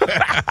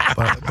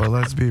 but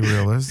let's be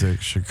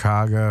realistic.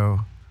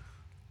 Chicago,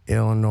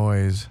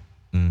 Illinois,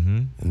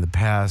 Mm-hmm. in the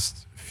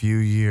past few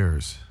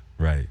years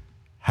Right.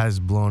 has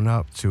blown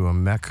up to a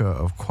mecca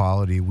of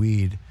quality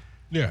weed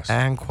Yes.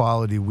 and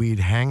quality weed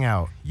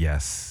hangout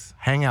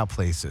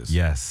places.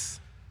 Yes.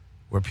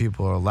 Where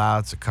people are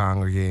allowed to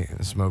congregate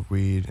and smoke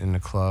weed in the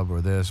club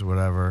or this or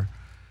whatever.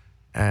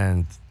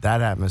 And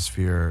that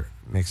atmosphere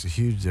makes a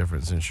huge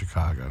difference in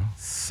Chicago.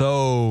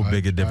 So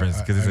big a difference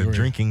because it's I a agree.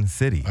 drinking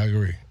city. I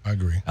agree.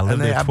 I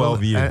lived there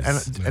 12 years.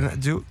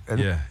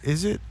 And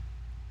is it?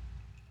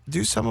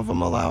 Do some of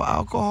them allow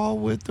alcohol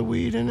with the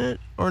weed in it,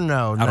 or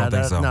no? I don't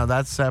think so. No,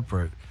 that's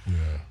separate. Yeah.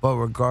 But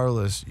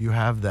regardless, you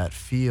have that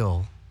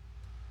feel.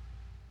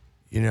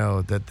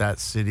 That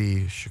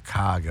city,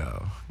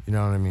 Chicago. You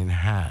know what I mean?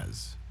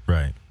 Has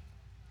Right.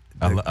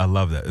 I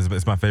love that.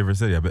 It's my favorite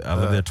city. I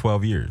lived there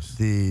 12 years.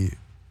 the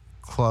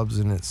clubs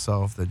in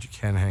itself that you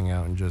can hang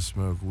out and just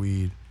smoke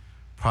weed.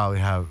 Probably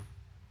have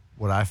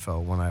what I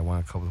felt when I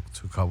went to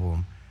a couple of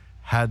them.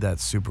 Had that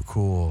super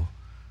cool.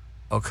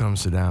 Oh, come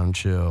sit down,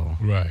 chill.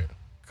 Right.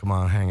 Come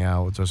on, hang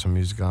out. We'll throw some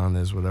music on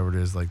this, whatever it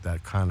is, like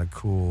that kind of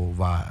cool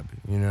vibe.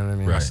 You know what I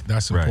mean? Right.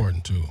 That's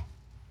important too.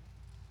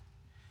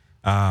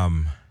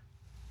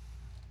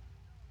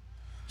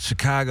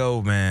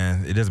 Chicago,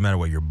 man, it doesn't matter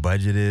what your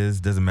budget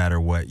is, doesn't matter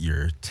what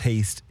your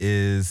taste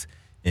is.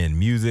 in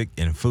music,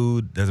 in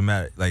food, doesn't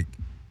matter. Like,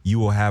 you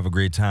will have a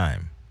great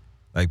time.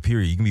 Like,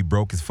 period. You can be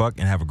broke as fuck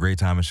and have a great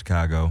time in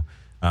Chicago,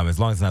 as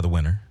long as it's not the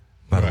winter.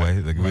 By the way,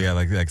 like we got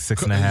like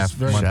 6.5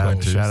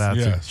 month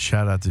winters.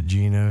 Shout out to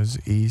Geno's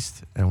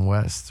East and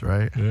West,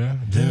 right? Yeah,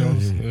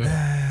 Geno's.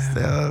 Yeah.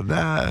 Still,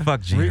 nah. Fuck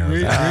Geno's.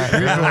 Rico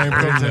ain't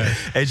put that.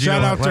 Hey,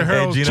 Shout out to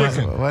Harold's Geno's,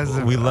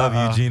 Chicken. We love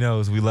you,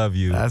 Geno's. We love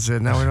you. That's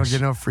it. No, we don't get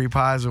no free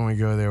pies when we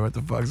go there. What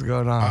the fuck's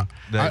going on?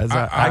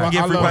 I can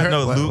get free pies.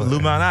 No, Lou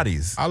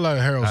Malnati's. I love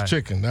Harold's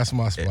Chicken. That's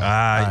my spot.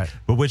 right.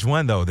 But which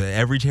one though?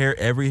 Every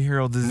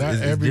Harold is Not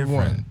is every different.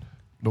 one.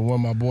 The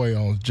one my boy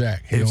owns,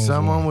 Jack. If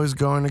someone was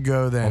going to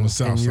go then,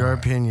 in your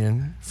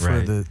opinion, for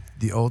Right.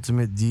 the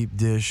ultimate deep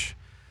dish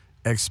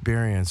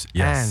experience,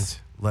 Yes.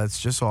 and let's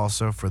just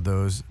also for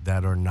those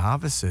that are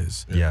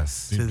novices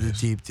Yes. to the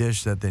deep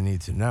dish that they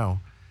need to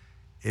know,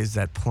 is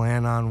that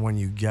plan on when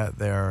you get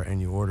there and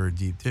you order a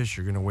deep dish,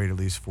 you're going to wait at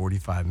least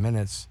 45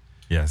 minutes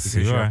Yes.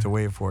 because you have to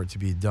wait for it to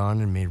be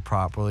done and made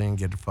properly and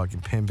get a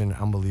fucking pimpin',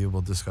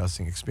 unbelievable,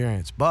 disgusting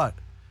experience. But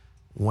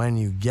when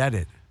you get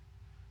it,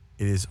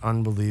 it is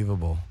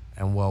unbelievable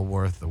and well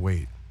worth the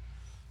wait.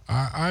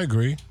 I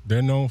agree.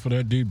 They're known for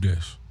that deep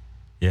dish.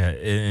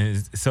 Yeah.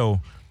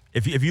 So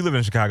if you live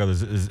in Chicago,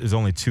 there's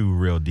only two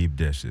real deep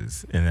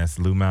dishes, and that's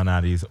Lou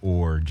Malnati's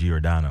or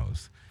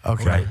Giordano's.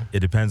 Okay. Right. It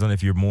depends on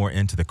if you're more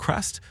into the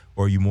crust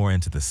or you're more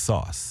into the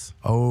sauce.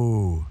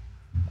 Oh,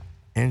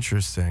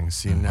 interesting.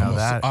 See, now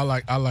that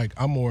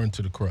I'm more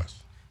into the crust.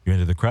 You're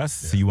into the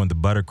crust, so you want the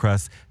butter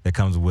crust that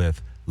comes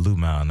with Lou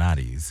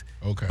Malnati's.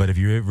 Okay. But if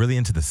you're really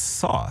into the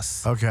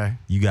sauce, okay.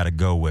 you got to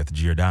go with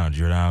Giordano.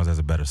 Giordano's has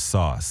a better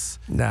sauce.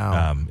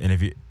 Now,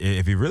 And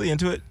if you're really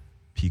into it,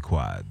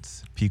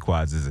 Pequod's.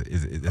 Pequod's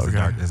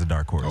is a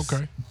dark horse.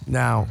 Okay.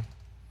 now,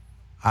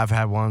 I've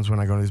had ones when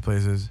I go to these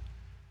places,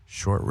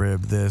 short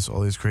rib, this,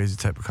 all these crazy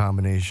type of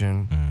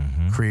combination,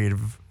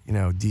 creative,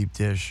 deep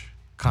dish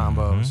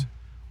combos.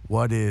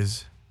 What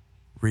is,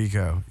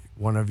 Rico,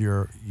 one of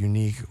your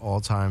unique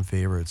all-time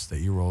favorites that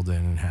you rolled in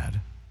and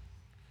had?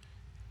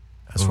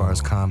 As far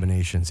as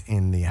combinations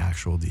in the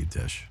actual deep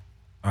dish.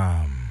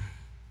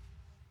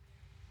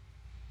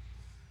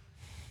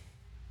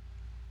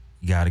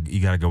 You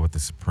gotta go with the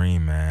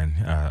Supreme, man,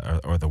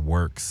 or the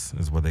Works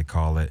is what they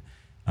call it.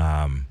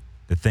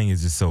 The thing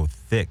is just so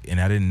thick, and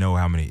I didn't know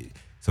how many.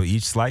 So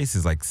each slice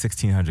is like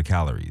 1,600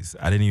 calories.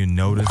 I didn't even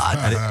notice.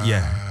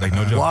 Like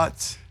no joke.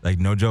 What? Like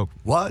no joke.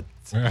 What?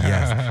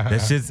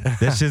 Yes,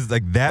 that's just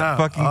like that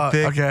fucking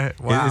thick. Okay,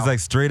 wow. It's like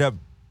straight up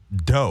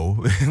dough,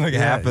 like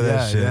half of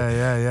that shit.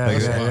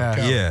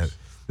 Yeah.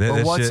 But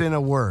That what's shit- in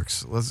a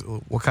Works?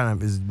 What kind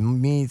of is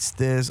meats?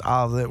 This,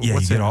 all of it. Yeah,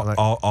 what's you get in it?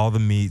 all the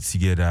meats. You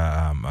get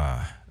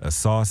a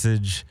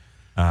sausage.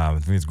 I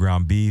think it's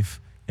ground beef,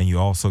 and you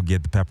also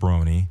get the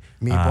pepperoni.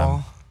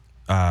 Meatball.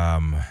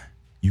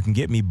 You can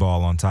get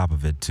meatball on top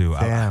of it too.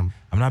 Damn.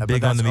 I'm not But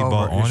big on the that's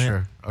meatball over, on it,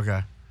 sure.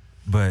 Okay.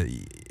 but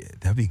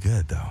that'd be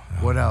good though.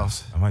 What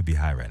else? I might be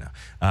high right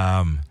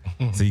now.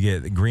 So you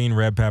get green,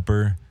 red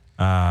pepper,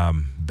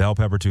 bell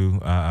pepper too,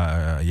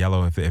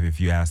 yellow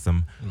if you ask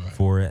them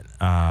for it.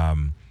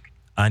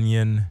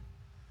 Onion,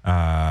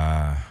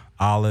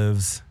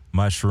 olives,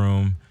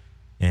 mushroom,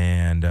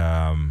 and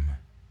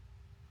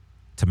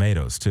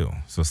tomatoes too.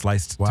 So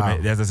sliced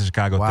tomato. That's a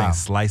Chicago thing.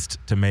 Sliced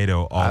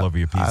tomato all over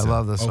your pizza. I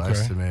love the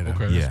sliced tomato.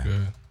 Okay, Yeah. that's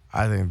good.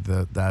 I think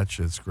that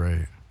shit's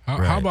great.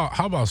 How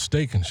about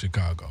steak in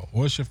Chicago?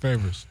 What's your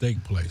favorite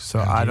steak place? So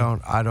I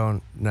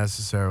don't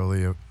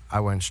necessarily. I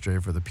went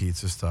straight for the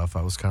pizza stuff.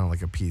 I was kind of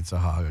like a pizza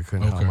hog. I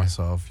couldn't help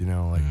myself, like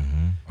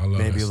I love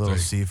maybe that a little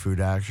steak. seafood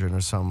action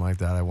or something like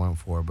that. I went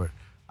for, but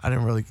I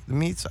didn't really. The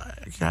meats I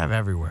can have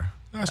everywhere.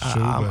 That's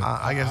true.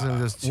 I guess I'm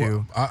just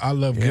too. I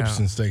love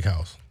Gibson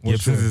Steakhouse.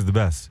 Gibson's is the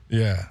best.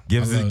 Yeah.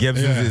 Gibson's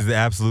is the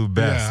absolute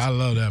best. Yeah, I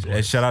love that Hey,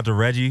 place. shout out to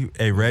Reggie.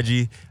 Hey,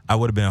 Reggie, I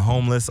would have been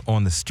homeless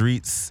on the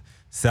streets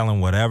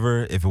selling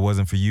whatever if it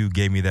wasn't for you.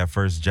 Gave me that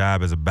first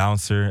job as a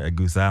bouncer at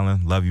Goose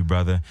Island. Love you,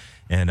 brother.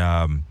 And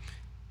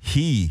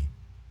he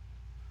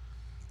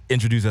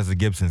introduced us to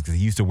Gibson's because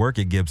he used to work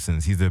at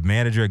Gibson's. He's the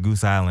manager at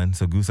Goose Island.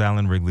 So Goose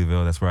Island,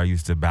 Wrigleyville, that's where I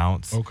used to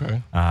bounce.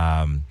 Okay.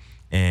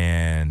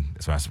 And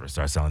that's where I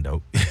started selling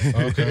dope.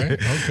 Okay.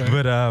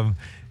 But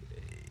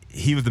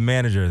he was the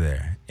manager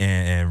there.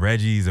 And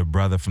Reggie's a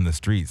brother from the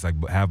streets, like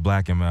half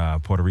black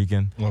and Puerto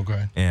Rican.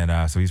 Okay.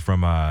 And so he's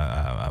from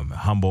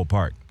Humboldt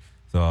Park,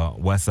 so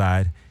West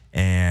Side.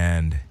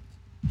 And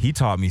he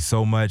taught me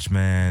so much,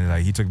 man.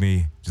 Like he took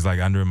me just like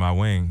under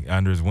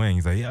his wing.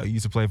 He's like, yeah, you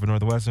used to play for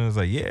Northwestern. I was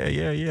like,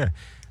 yeah.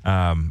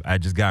 I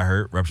just got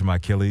hurt, ruptured my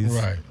Achilles.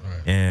 Right.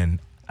 And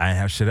I didn't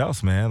have shit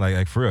else, man.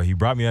 Like for real. He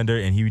brought me under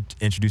and he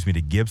introduced me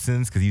to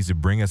Gibson's because he used to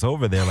bring us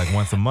over there like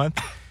once a month.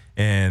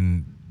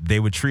 And they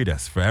would treat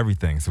us for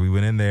everything. So we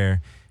went in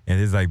there and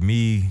it's like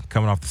me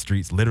coming off the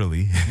streets,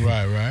 literally.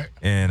 Right.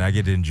 And I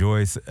get to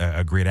enjoy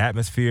a great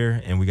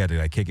atmosphere, and we got to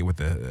like kick it with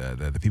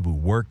the people who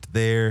worked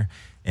there.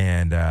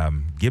 And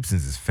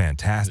Gibson's is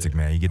fantastic,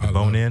 man. You get the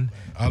bone-in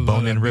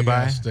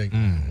ribeye. Steak.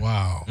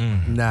 Wow.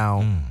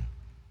 Now,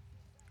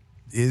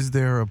 is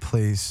there a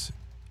place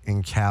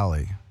in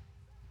Cali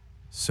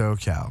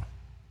SoCal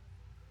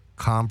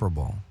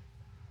comparable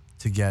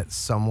to get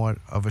somewhat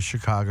of a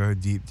Chicago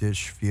deep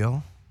dish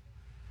feel?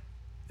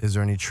 Is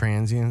there any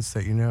transients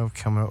that you know have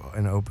come out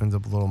and opened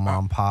up a little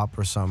mom pop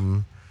or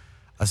something?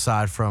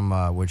 Aside from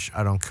which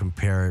I don't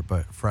compare it,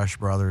 but Fresh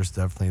Brothers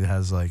definitely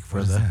has like for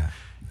What is the. that?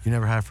 You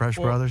never had Fresh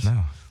Brothers?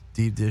 No,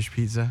 Deep dish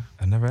pizza.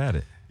 I never had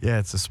it. Yeah,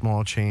 it's a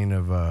small chain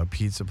of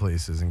pizza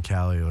places in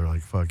Cali. They're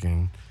like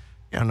fucking,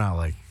 not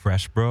like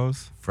Fresh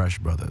Bros. Fresh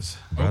Brothers.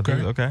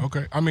 Brothers? Okay.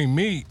 Okay. I mean,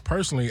 me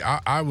personally,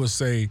 I would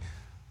say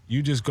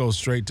you just go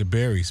straight to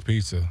Barry's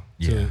Pizza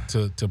Yeah.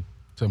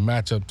 to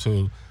match up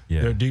to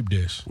Yeah. their deep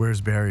dish.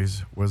 Where's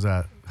Barry's? Was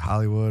that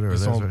Hollywood or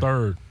It's that's on where-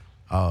 Third.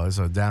 Oh, it's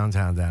a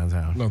downtown.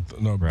 No,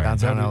 Right.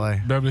 Downtown Beverly,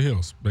 LA? Beverly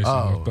Hills, basically.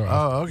 Oh, Third.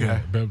 oh,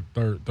 okay.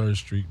 Yeah, Third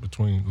Street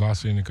between La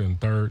Cienega and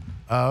Third.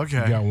 Oh, You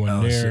got okay. one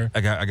Oh, there. shit.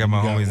 I got and my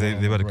you got homies. They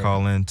one about to right.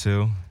 call in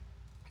too.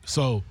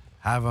 So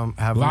Have them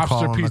Lobster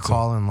call on the pizza.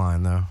 call-in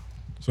line though.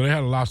 they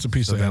had a lobster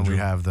pizza. So then Andrew. we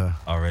have the.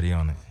 Already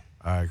on it.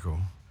 All right, cool.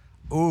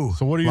 Ooh.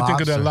 So what do you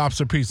think of that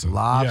lobster pizza?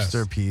 Lobster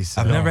Yes. pizza.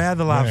 I've never had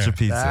the lobster Man.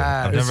 pizza.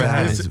 That I've never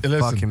had is it.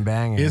 fucking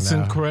banging. It's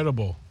though.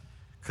 incredible.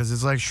 Because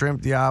it's like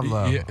shrimp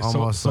Diablo, Yeah, so-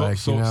 almost so- like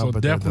so- you know, so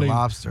but they're the definitely-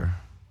 lobster.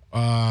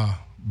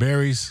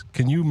 Barry's,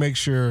 can you make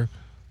sure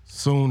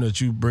soon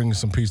that you bring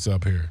some pizza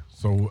up here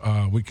so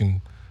we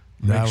can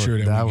make That would- sure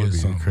that that we would get be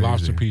some crazy.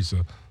 lobster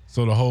pizza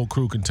so the whole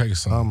crew can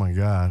taste some. Oh my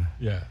god.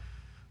 Yeah.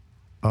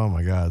 Oh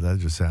my god, that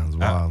just sounds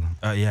wild.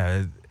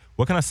 Yeah.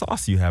 What kind of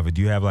sauce do you have?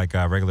 Do you have like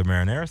regular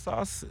marinara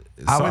sauce?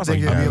 I would Sauce, or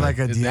think you it'd be have, like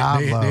a They-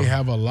 Diablo. They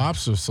have a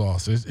lobster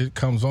sauce. It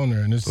comes on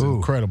there and it's Ooh.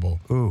 incredible.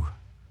 Ooh,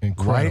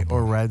 Incredible. white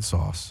or red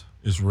sauce?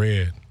 It's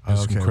red.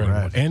 It's Okay, incredible.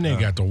 red. And they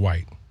got the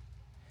white.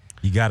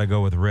 You got to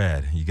go with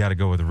red. You got to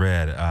go with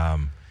red. I've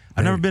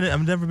never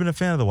been a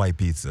fan of the white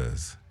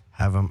pizzas.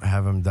 Have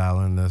them dial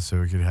in this so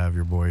we could have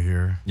your boy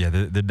here. Yeah,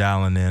 they're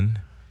dialing in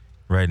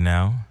right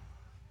now.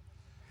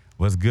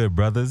 What's good,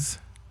 brothers?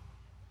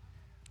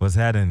 What's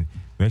happening?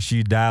 Make sure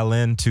you dial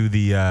in to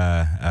the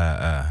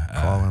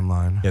Call in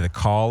line. the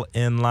call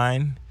in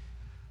line.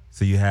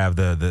 So you have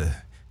the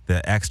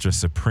extra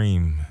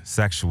supreme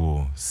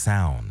sexual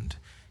sound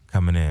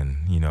coming in,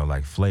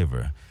 like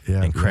flavor.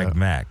 Yeah, and Craig yeah.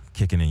 Mack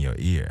kicking in your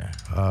ear.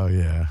 Oh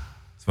yeah.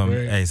 So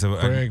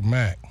Craig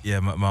Mack. yeah,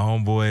 my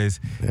homeboys,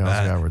 They also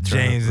got Return,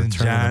 James and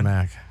Return of John. the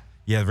Mac.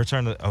 Yeah,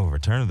 Return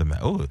of the Mac.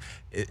 Oh,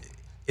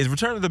 is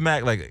Return of the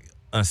Mac, like,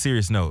 on a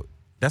serious note,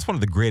 that's one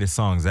of the greatest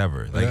songs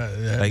ever. Like,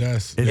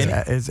 That's-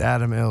 It's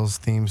Adam Ill's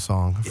theme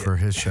song for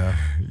his show.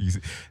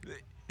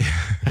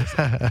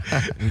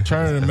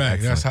 Return of the Mac.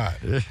 That's hot.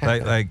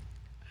 like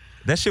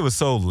that shit was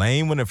so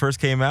lame when it first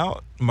came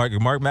out,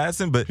 Mark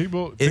Madison, but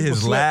People it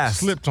has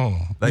slipped on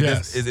them. Like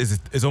yes.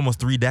 it's almost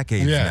 3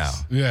 decades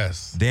yes. now.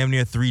 Yes. Damn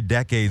near 3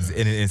 decades,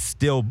 and it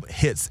still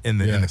hits in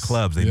the Yes.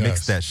 clubs. They mix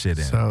Yes. that shit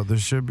in. So there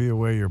should be a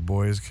way your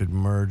boys could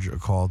merge a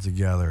call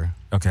together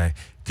Okay,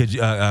 could you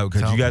Tell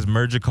you guys me.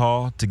 merge a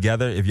call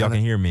together if y'all And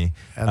can then- hear me?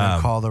 and then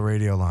call the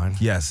radio line.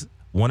 Yes,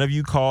 one of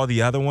you call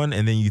the other one,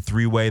 and then you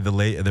 3-way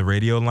the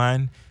radio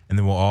line, and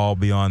then we'll all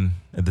be on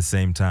at the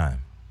same time.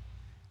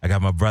 I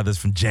got my brothers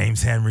from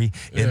James Henry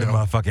in the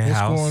motherfucking What's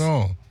house. going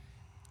on?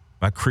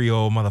 My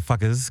Creole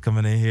motherfuckers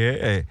coming in here.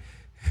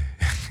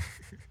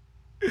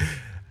 Hey,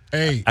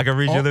 Hey, I can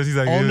read your lips. He's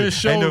like, on this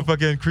show, ain't no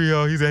fucking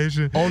Creole. He's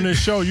Asian. on this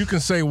show, you can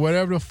say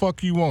whatever the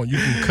fuck you want. You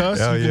can cuss.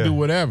 Hell you can yeah. do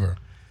whatever.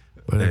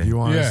 But if you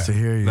want Yeah. us to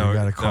hear you, you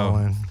got to call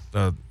in.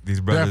 These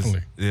brothers,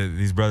 Definitely.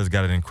 these brothers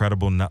got an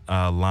incredible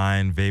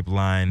vape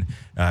line,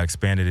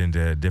 expanded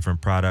into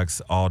different products,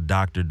 all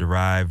doctor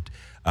derived.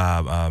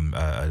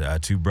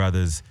 2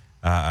 brothers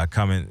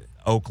coming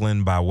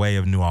Oakland by way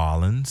of New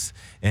Orleans,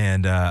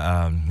 and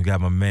we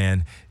got my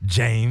man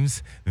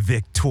James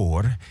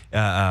Victor.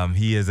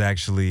 He is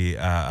actually.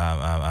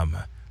 Are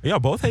y'all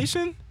both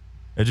Haitian,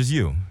 or just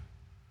you?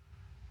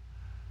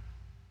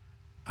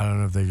 I don't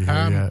know if they can hear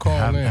Have you. 'em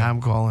call in. Have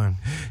 'em call in.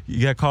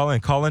 You got you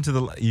call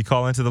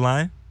into the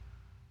line.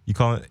 You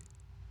call it.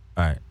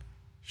 All right.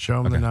 Show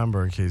him the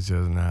number in case he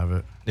doesn't have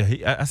it.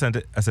 Yeah, I sent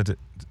it.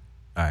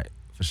 All right,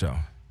 for sure.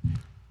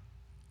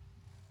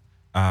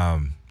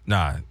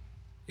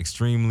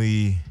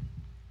 Extremely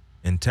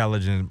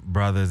intelligent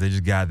brothers. They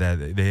just got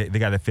that. They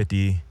got that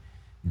 50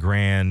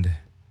 grand.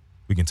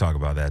 We can talk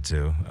about that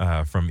too.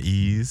 From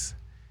Ease,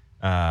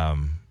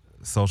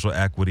 social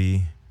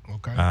equity,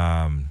 Okay.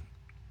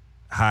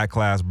 high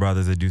class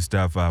brothers that do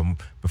stuff.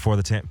 Before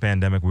the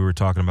pandemic, we were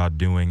talking about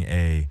doing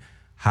a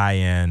high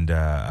end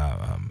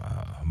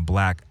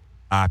black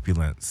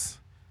opulence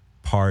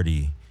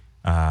party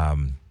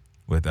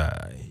with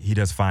he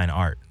does fine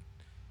art,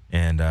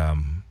 and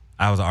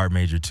I was an art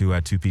major too. I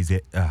had two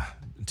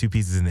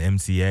pieces in the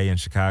MCA in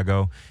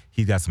Chicago.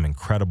 He's got some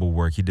incredible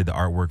work. He did the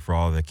artwork for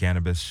all the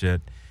cannabis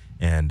shit,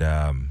 and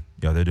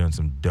they're doing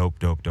some dope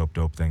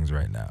things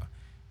right now.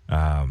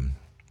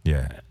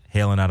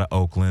 Hailing out of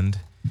Oakland,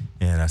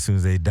 and as soon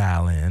as they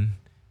dial in,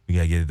 we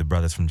gotta get the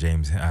brothers from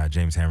James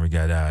Henry. We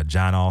got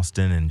John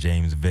Alston and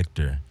James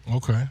Victor.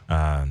 Okay.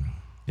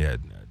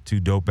 2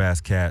 dope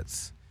ass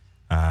cats,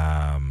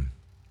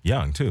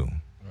 young too.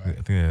 I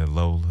think they're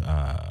low,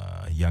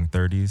 young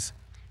 30s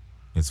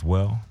as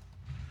well.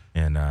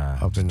 And Up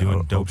just in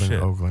doing dope up in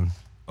shit. Oakland.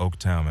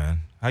 Oaktown, man.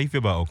 How you feel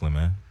about Oakland,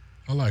 man?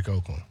 I like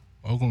Oakland.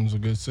 Oakland's a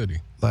good city.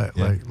 Like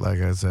Yeah. like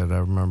I said, I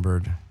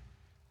remembered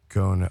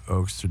going to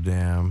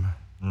Amsterdam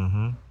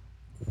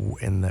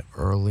in the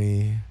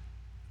early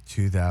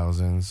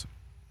 2000s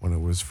when it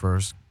was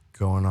first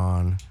going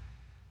on.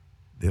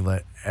 They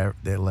let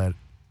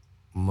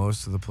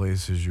most of the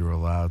places you were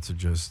allowed to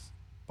just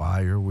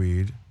buy your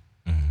weed,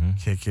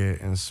 kick it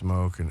and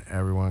smoke, and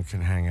everyone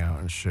can hang out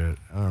and shit.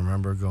 I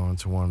remember going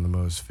to one of the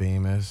most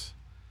famous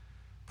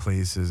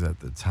places at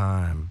the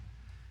time,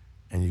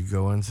 and you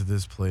go into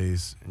this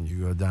place and you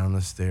go down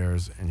the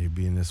stairs and you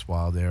be in this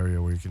wild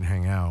area where you can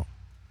hang out,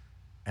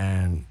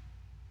 and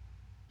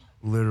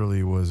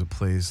literally was a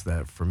place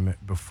that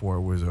before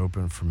it was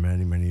open for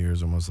many, many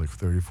years, almost like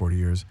 30, 40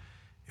 years,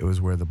 it was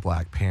where the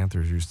Black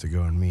Panthers used to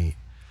go and meet.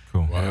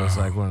 Cool. And it was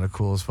like one of the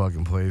coolest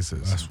fucking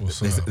places. That's what's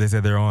They, up. they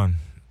said they're on.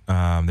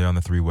 They're on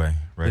the 3-way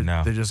right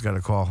now. They just got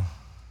a call.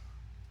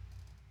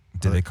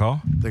 Did they call?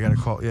 They got a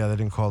call. Yeah, they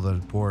didn't call the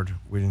board.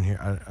 We didn't hear.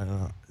 I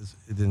don't know.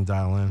 It didn't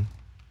dial in.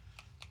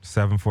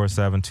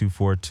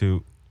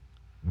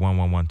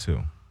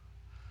 747-242-1112.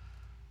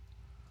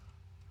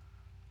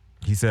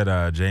 He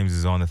said James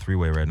is on the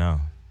 3-way right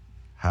now.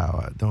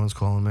 How? No one's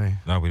calling me.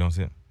 No, we don't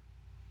see it.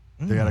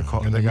 They got a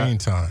call. In the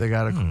meantime. they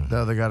got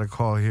a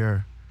call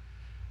here,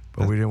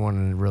 but we didn't want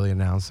to really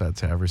announce that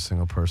to every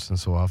single person,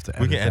 so we'll have to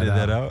edit We can edit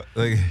that out.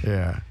 Like,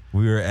 Yeah,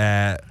 we were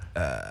at,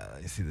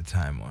 let me see the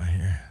time on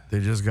here. they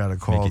just got to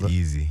call. Make it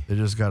easy. They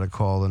just got to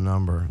call the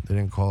number. They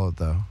didn't call it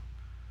though.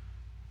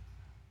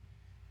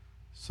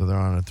 So they're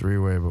on a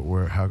 3-way,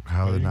 but how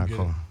Oh, are they you can not get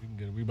calling? it. You can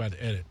get it. We about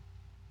to edit.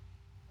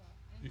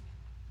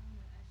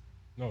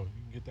 No, you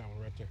can get that one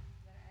right there.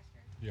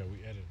 Yeah,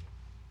 we edited it.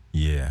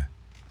 Yeah.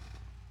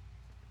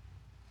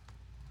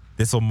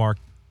 This will mark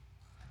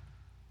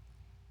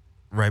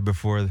right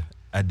before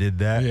I did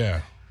that.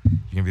 Yeah. You're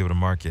going to be able to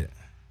mark it.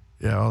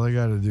 Yeah, all they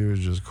got to do is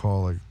just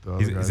call like the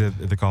other He guy. said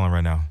they're calling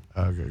right now.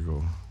 Okay,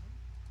 cool.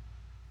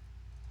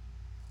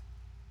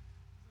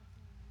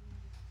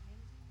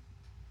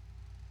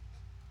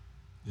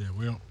 Yeah,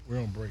 we're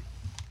on break.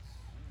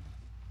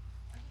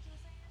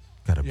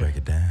 Gotta Yeah. break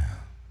it down.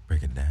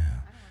 Break it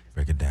down.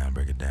 Break it down.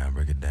 Break it down.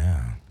 Break it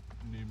down.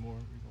 You need more?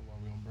 We go while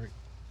we on break.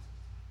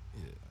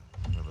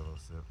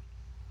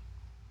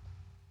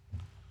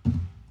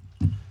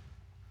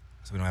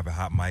 So we don't have a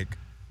hot mic.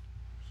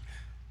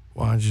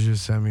 Why don't you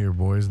just send me your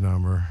boy's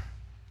number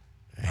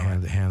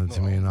and hand it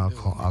to No, me, and I'll it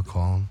call. was- I'll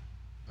call him.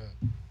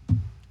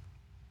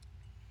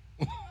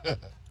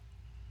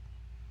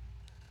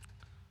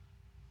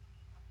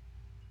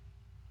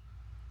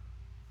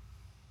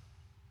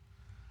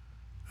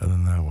 And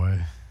then that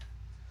way,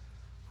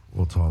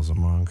 we'll toss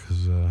them on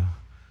because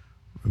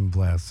we've been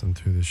blasting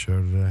through the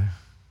show today.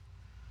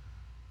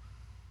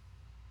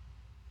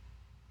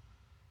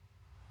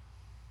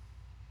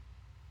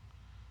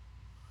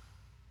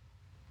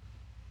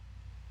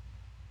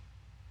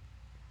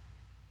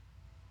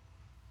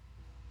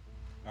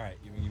 All right,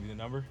 you want to give me the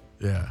number?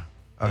 Yeah.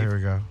 Oh, here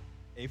we go.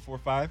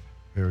 845.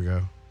 Here we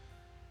go.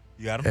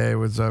 You got him? Hey,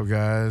 what's up,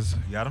 guys?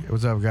 You got him?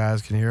 What's up,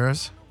 guys? Can you hear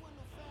us?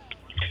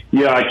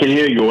 Yeah, I can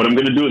hear you. What I'm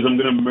going to do is I'm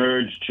going to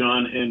merge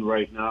John in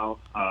right now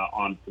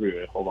on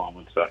 3. Hold on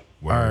one sec.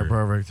 Word. All right,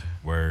 perfect.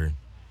 Word.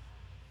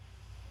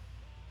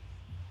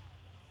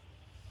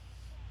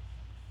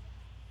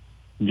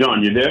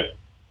 John, you there?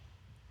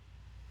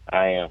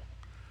 I am.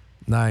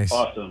 Nice.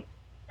 Awesome.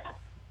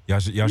 Y'all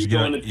should You get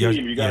on on. the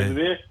team? You guys are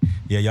there?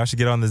 Yeah, y'all should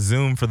get on the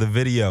Zoom for the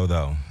video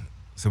though,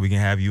 so we can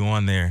have you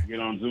on there. Get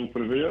on Zoom for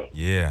the video?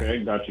 Yeah.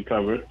 Okay, got you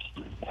covered.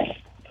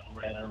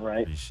 All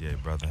right. Appreciate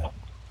it, brother.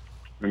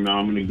 And now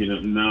I'm going to get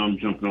it. Now I'm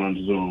jumping on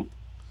Zoom.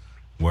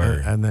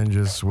 Word. And then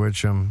just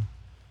switch them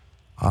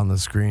on the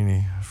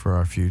screeny for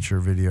our future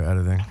video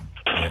editing.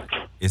 Yeah.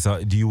 It's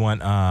do you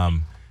want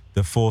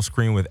the full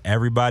screen with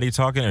everybody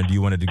talking, or do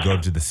you want it to go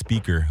to the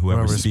speaker,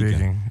 whoever's Whoever's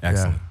speaking, yeah.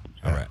 Excellent.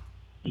 All Yeah. right.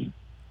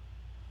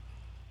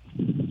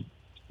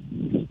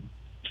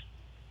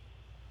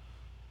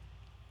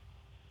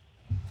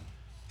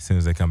 As soon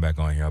as they come back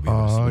on here, I'll be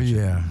able to Oh, switch it.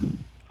 yeah.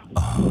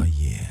 Oh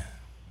yeah.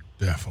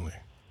 Definitely.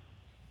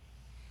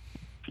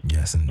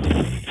 Yes,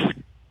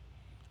 indeed.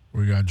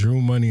 We got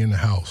Drew Money in the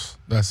house.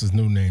 That's his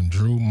new name,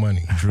 Drew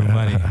Money. Drew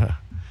Money.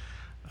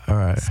 All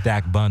right.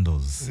 Stack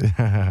bundles.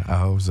 I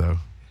hope so.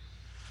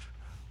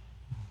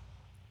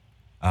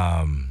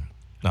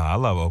 No, I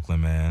love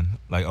Oakland, man.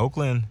 Like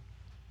Oakland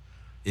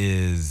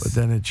is. But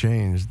then it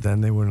changed.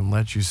 Then they wouldn't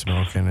let you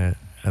smoke in it.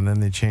 And then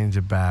they changed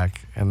it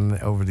back. And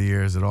over the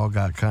years, it all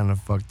got kind of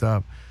fucked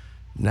up.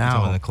 Now,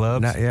 talking about the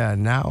clubs?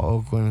 Now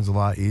Oakland is a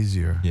lot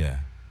easier, Yeah.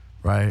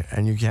 right?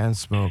 And you can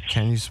smoke.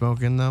 Can you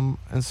smoke in them?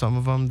 In some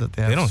of them that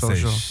they have They don't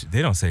social? say.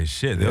 They don't say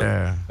shit. They'll-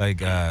 Yeah. Like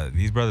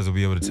these brothers will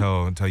be able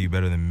to tell you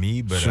better than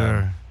me. But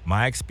Sure.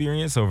 my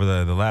experience over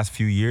the last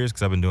few years,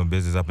 because I've been doing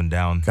business up and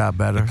down Got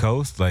better. the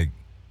coast, like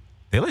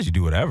they let you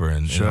do whatever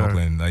in Sure.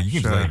 Oakland. Like you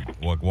can Sure.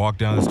 just like walk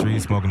down the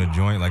street smoking a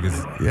joint like it's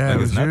Yeah, like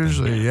it it's was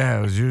nothing.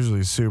 it was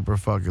usually super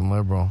fucking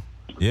liberal.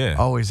 Yeah.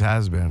 Always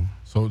has been.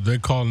 So they're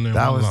calling it.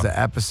 That one was love. the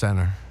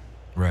epicenter.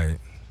 Right.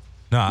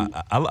 No,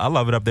 I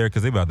love it up there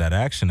because they about that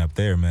action up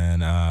there,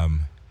 man.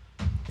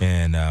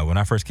 And when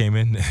I first came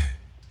in,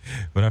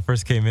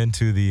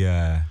 into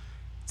the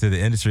to the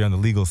industry on the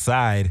legal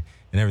side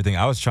and everything,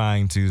 I was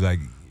trying to like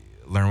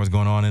learn what's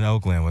going on in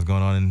Oakland, what's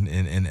going on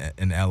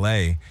in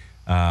LA,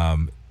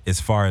 as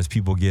far as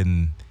people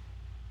getting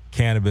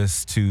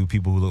cannabis to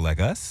people who look like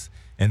us,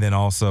 and then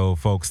also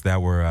folks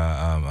that were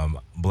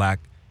black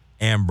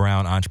and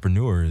brown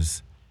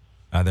entrepreneurs.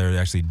 They're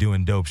actually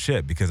doing dope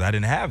shit because I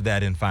didn't have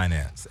that in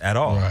finance at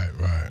all.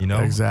 Right. You know?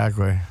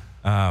 Exactly.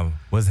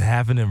 What's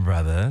happening,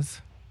 brothers?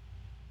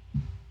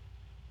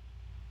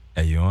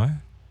 Hey, you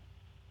on?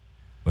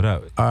 What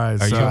up? All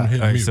right, Are you so, on? All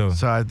right, mute. so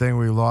so I think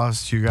we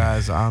lost you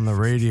guys on the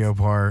radio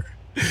part,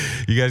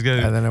 you guys got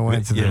and then it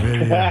went to the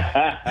video.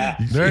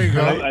 There you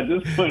go. At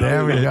this point,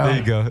 There we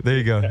go. There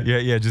you go.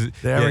 Yeah. Just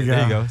There we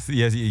There you go. go.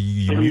 Yes,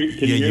 you Can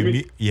you hear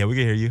me? yeah, we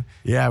can hear you.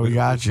 Yeah, we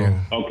got you.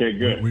 Okay,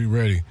 good. We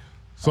ready.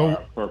 So All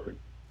right, perfect.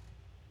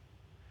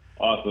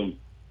 Awesome.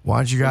 Why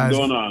don't you guys?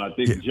 What's going on? I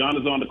think John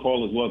is on the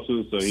call as well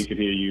too, so he could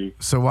hear you.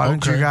 So why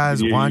don't you Okay.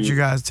 guys? Yeah, Why don't you- you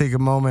guys take a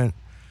moment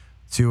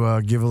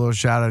to give a little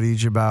shout out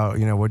each about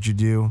what you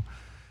do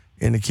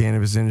in the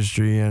cannabis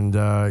industry, and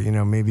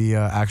maybe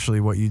actually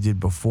what you did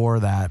before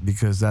that,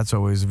 because that's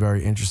always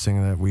very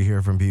interesting that we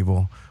hear from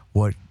people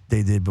what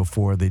they did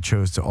before they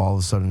chose to all of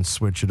a sudden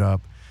switch it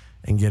up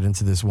and get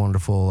into this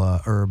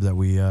wonderful herb that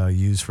we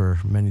use for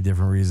many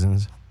different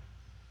reasons.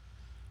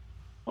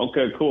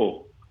 Okay,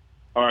 cool.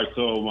 All right,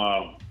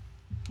 so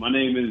my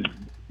name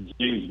is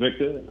James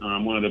Victor.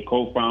 I'm one of the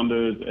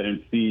co-founders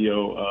and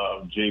CEO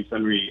of James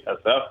Henry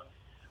SF.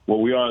 What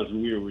we are is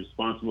we're a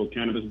responsible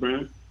cannabis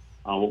brand.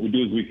 What we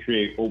do is we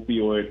create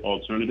opioid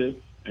alternatives,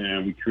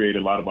 and we create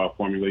a lot of our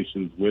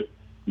formulations with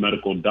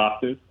medical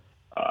doctors.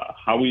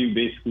 How we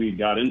basically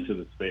got into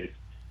the space.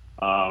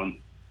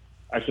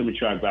 Actually, let me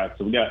track back.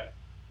 So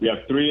we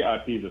have 3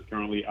 IPs that's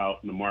currently out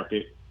in the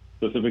market.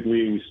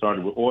 Specifically, we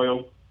started with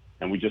oil,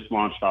 and we just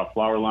launched our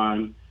flower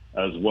line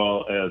as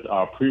well as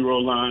our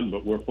pre-roll line,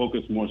 but we're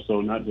focused more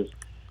so not just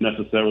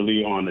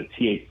necessarily on the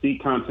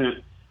THC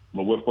content,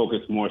 but we're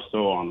focused more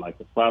so on like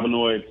the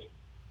flavonoids,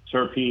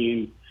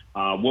 terpenes,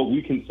 what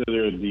we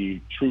consider the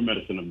true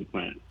medicine of the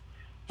plant.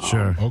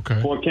 Sure. okay.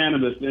 For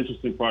cannabis, the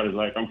interesting part is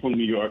like I'm from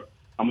New York.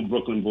 I'm a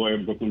Brooklyn boy,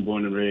 Brooklyn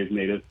born and raised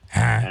native,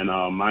 and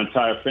my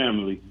entire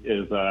family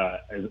is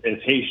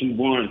Haitian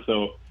born.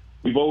 So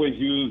we've always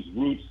used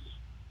roots,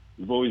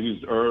 we've always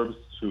used herbs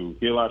to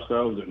heal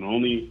ourselves, and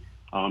only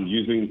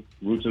using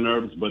roots and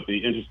herbs. But the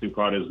interesting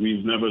part is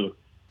we've never, in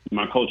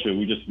my culture,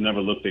 we just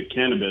never looked at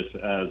cannabis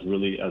as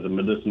really as a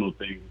medicinal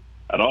thing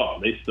at all.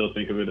 They still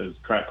think of it as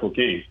crack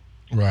cocaine.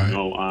 Right.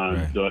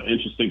 Right. The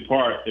interesting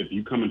part, if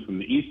you coming from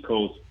the East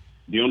Coast,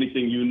 the only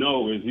thing is,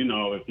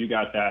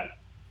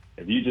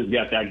 if you just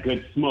got that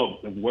good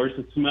smoke, the worse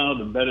it smells,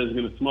 the better it's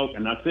gonna smoke,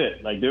 and that's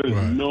it. Like there is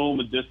Right. no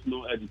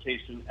medicinal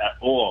education at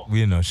all. We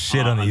didn't know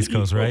shit on the East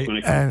Coast, right? when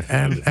it comes to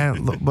cannabis. And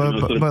So the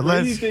but crazy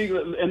let's.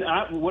 thing, and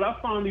what I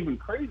found even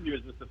crazier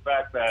is just the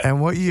fact that.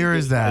 And what year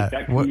it's is just, that?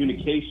 Like, that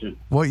communication.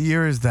 What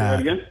year is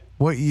that? again?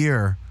 What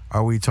year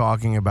are we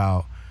talking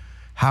about?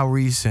 How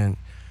recent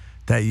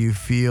that you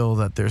feel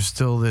that there's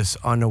still this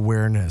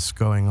unawareness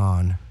going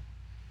on?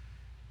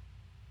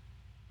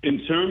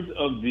 In terms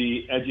of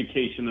the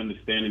education,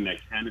 understanding that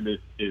cannabis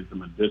is a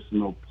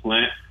medicinal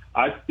plant,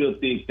 I still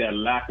think that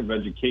lack of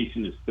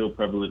education is still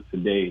prevalent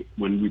today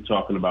when we're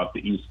talking about the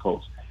East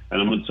Coast.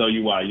 And I'm going to tell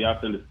you why. You have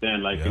to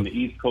understand, like in the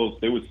East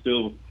Coast, they were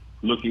still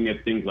looking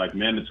at things like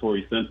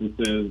mandatory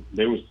sentences.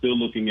 They were still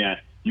looking at,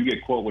 you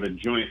get caught with a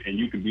joint and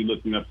you could be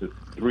looking up to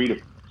 3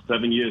 to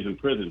 7 years in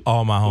prison.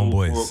 All my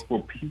homeboys. So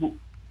for people,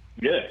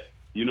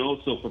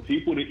 so for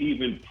people to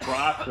even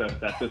process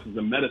that this is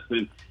a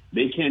medicine,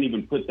 they can't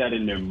even put that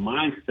in their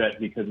mindset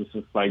because it's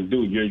just like,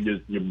 dude, you're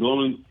just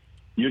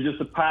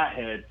a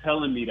pothead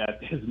telling me that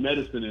this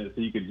medicine is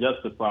so you could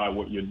justify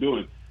what you're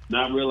doing,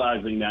 not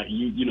realizing that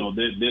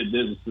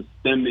there's a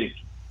systemic,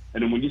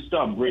 and then when you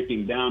start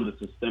breaking down the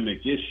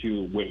systemic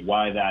issue with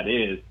why that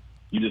is,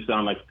 you just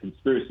sound like a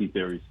conspiracy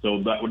theory.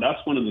 So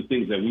that's one of the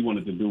things that we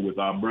wanted to do with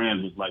our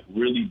brand was like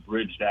really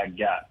bridge that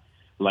gap,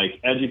 like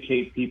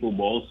educate people,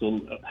 but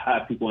also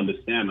have people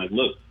understand, like,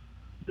 look,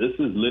 this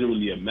is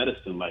literally a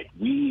medicine. Like,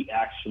 we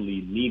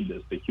actually need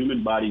this. The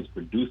human body is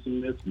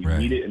producing this. We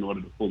need it in order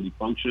to fully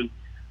function.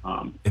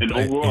 And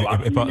overall, hold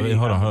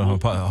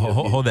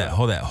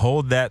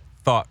that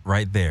thought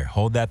right there.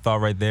 Hold that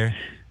thought right there.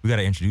 We got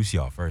to introduce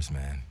y'all first,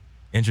 man.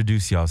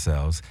 Introduce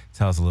yourselves.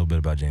 Tell us a little bit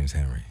about James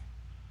Henry.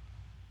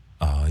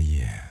 Oh,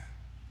 yeah.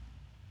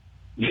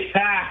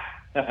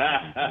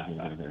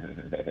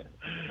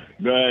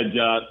 Go ahead,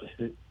 Josh.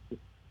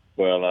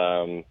 Well,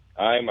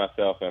 I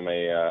myself am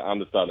I'm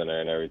the Southerner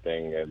and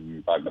everything, as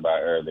we talked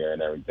about earlier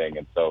and everything.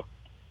 And so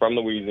from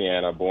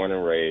Louisiana, born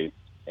and raised,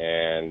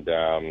 and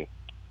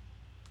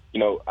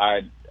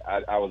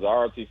I was a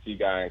ROTC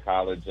guy in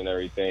college and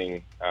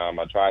everything.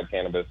 I tried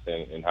cannabis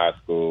in high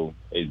school,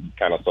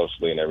 kind of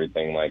socially and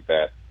everything like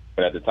that.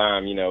 But at the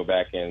time,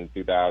 back in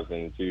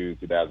 2002,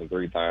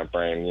 2003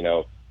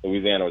 timeframe,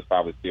 Louisiana was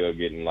probably still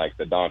getting like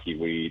the donkey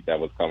weed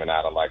that was coming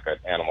out of like an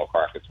animal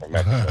carcass from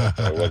Mexico.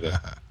 So it wasn't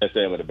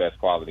necessarily the best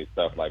quality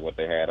stuff like what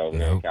they had over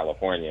there in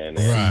California. And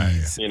then,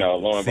 Right.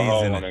 lo and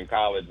behold, Season I'm in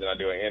college and I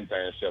do an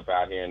internship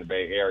out here in the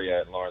Bay Area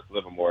at Lawrence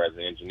Livermore as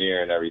an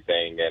engineer and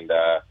everything. And,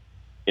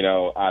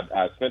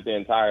 I spent the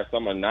entire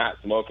summer not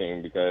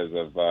smoking because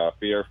of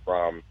fear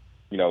from,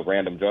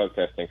 random drug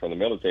testing from the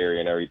military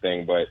and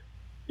everything. But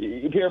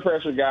peer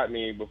pressure got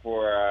me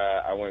before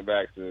I went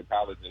back to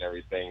college and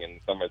everything in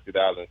summer of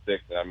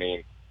 2006. And I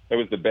mean, it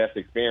was the best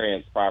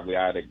experience probably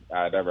I'd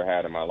ever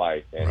had in my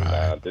life.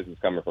 And this is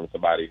coming from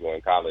somebody who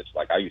in college,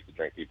 like I used to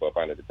drink people up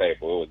under the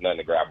table. It was nothing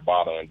to grab a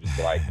bottle and just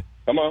be like,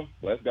 come on,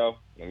 let's go.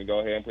 Let me go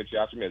ahead and put you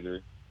out your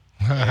misery.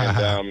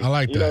 And I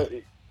like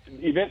that.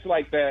 Events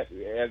like that,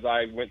 as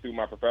I went through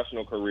my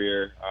professional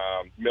career,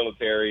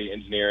 military,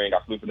 engineering,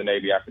 I flew for the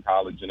Navy after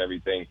college and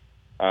everything.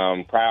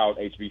 Proud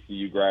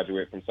HBCU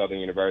graduate from Southern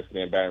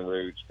University in Baton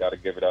Rouge. Got to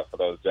give it up for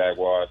those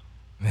Jaguars.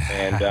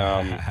 And,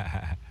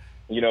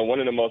 one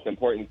of the most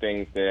important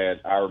things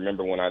that I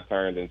remember when I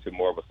turned into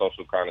more of a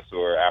social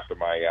connoisseur after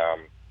my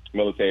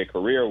military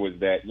career was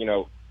that,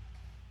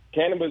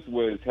 cannabis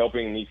was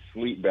helping me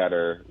sleep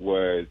better,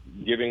 was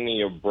giving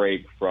me a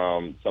break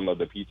from some of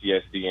the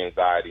PTSD,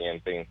 anxiety,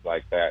 and things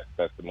like that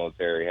the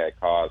military had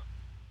caused.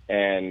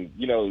 And,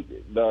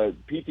 the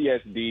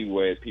PTSD,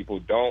 what people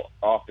don't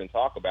often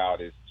talk about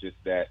is just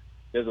that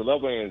there's a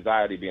level of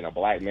anxiety being a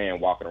black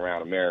man walking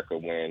around America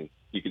when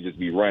you could just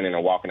be running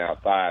and walking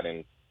outside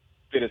and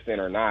citizen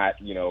or not,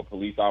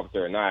 police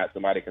officer or not,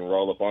 somebody can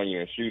roll up on you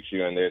and shoot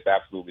you and there's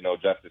absolutely no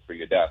justice for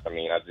your death. I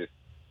mean,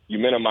 you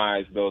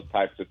minimize those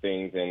types of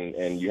things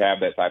and you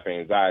have that type of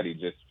anxiety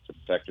just to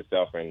protect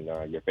yourself and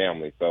your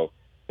family. So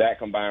that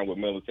combined with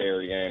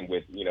military and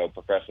with,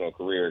 professional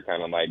career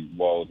kind of like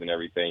woes and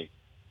everything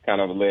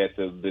kind of led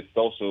to this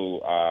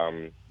social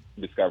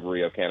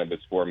discovery of cannabis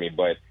for me.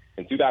 But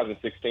in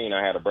 2016,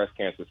 I had a breast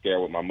cancer scare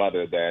with my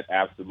mother that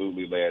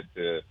absolutely led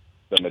to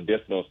the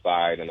medicinal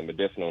side and the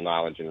medicinal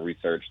knowledge and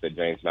research that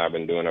James and I have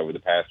been doing over the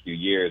past few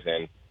years.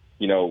 And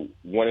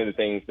one of the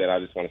things that I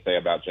just want to say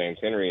about James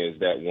Henry is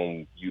that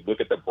when you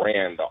look at the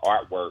brand, the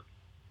artwork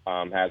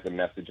has a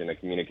message and a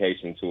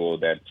communication tool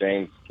that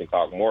James can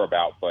talk more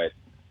about. But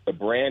the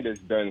brand is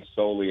done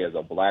solely as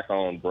a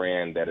Black-owned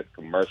brand that is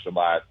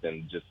commercialized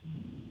and just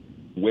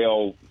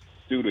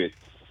well-suited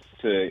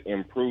to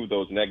improve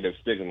those negative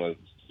stigmas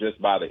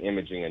just by the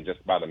imaging and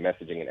just by the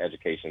messaging and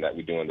education that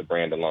we do in the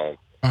brand alone.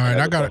 All right,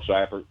 as a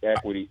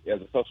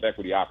social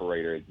equity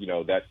operator,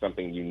 that's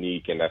something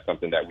unique and that's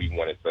something that we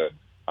wanted to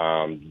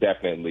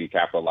definitely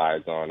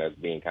capitalize on as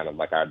being kind of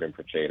like our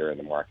differentiator in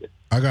the market.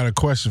 I got a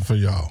question for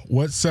y'all.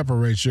 What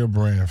separates your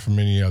brand from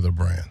any other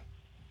brand,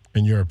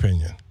 in your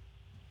opinion?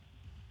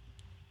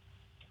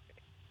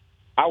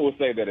 I will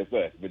say that it's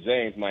us, but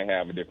James might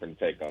have a different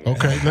take on that.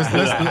 Okay,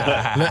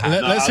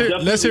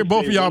 let's hear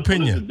both of y'all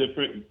opinion.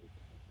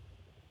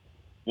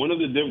 One of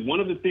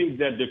the things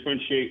that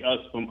differentiate us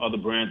from other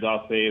brands,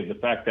 I'll say, is the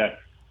fact that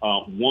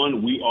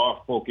one, we are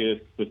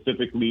focused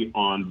specifically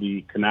on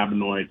the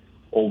cannabinoid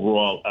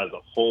overall as a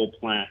whole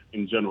plant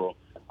in general.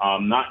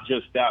 Not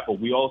just that, but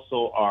we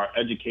also are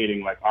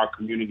educating like our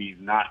communities,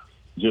 not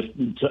just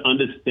to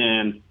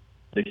understand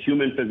the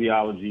human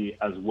physiology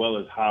as well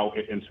as how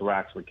it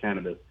interacts with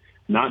cannabis.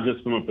 Not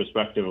just from a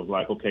perspective of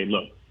like, okay,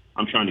 look,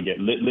 I'm trying to get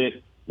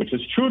lit, which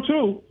is true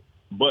too,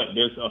 but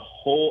there's a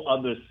whole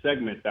other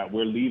segment that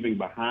we're leaving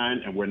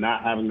behind and we're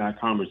not having that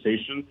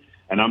conversation.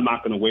 And I'm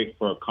not going to wait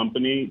for a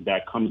company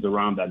that comes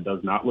around that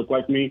does not look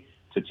like me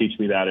to teach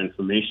me that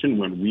information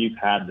when we've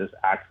had this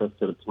access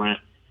to the plant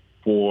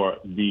for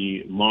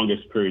the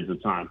longest periods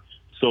of time.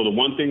 So the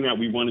one thing that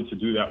we wanted to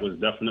do that was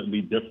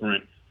definitely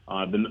different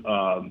than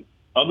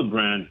other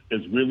brands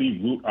is really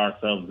root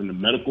ourselves in the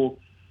medical,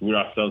 root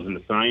ourselves in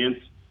the science,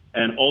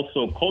 and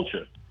also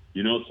culture.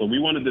 So we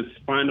wanted to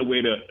find a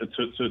way to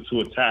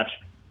attach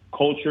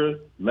culture,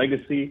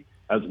 legacy,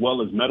 as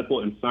well as medical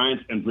and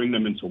science and bring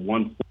them into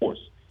one force.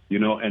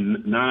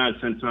 And 9 out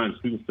of 10 times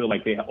people feel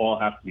like they all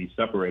have to be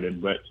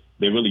separated, but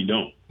they really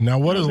don't. Now,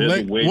 there's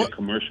a way to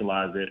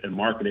commercialize it and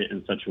market it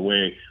in such a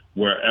way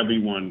where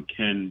everyone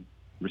can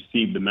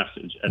receive the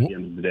message at the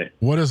end of the day.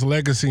 What does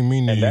legacy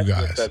mean to you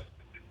guys?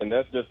 And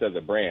that's just as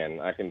a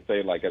brand. I can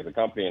say, like, as a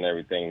company and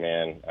everything,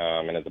 man,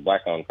 and as a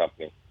Black-owned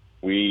company,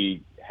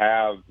 we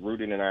have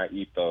rooted in our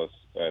ethos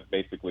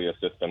basically a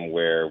system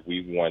where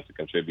we want to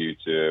contribute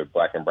to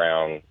Black and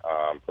brown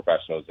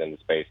professionals in the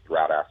space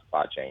throughout our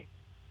supply chain.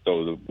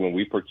 So when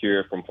we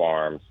procure from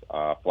farms,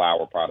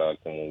 flower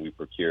products, and when we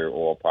procure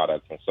oil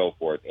products and so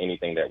forth,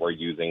 anything that we're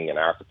using in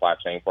our supply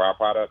chain for our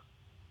products,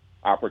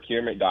 our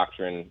procurement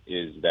doctrine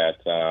is that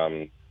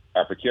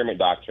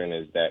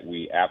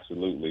we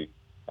absolutely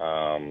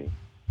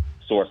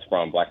source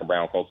from Black and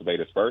brown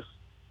cultivators first,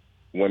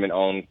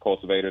 women-owned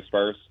cultivators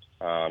first,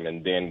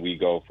 And then we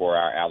go for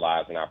our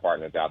allies and our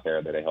partners out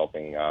there that are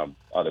helping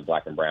other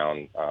Black and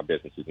brown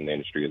businesses in the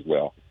industry as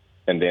well.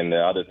 And then the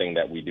other thing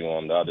that we do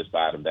on the other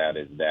side of that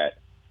is that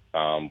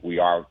we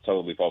are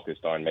totally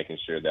focused on making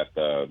sure that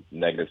the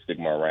negative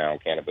stigma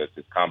around cannabis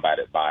is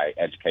combated by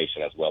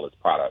education as well as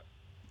products.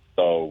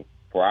 So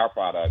for our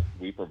product,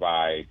 we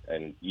provide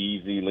an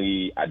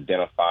easily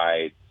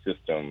identified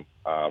system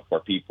for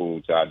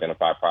people to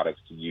identify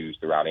products to use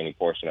throughout any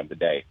portion of the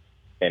day.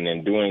 And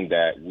in doing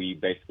that, we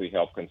basically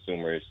help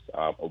consumers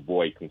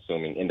avoid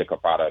consuming indica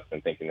products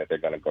and thinking that they're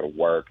going to go to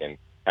work and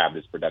have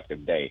this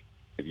productive day.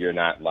 If you're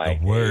not like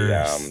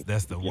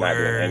That's the you're not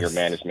doing anger worst.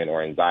 management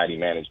or anxiety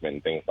management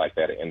and things like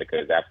that, indica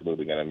is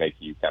absolutely going to make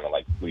you kind of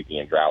like sleepy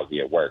and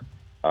drowsy at work.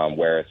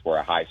 Whereas for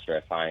a high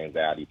stress, high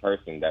anxiety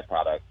person, that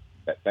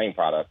same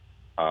product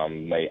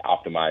may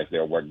optimize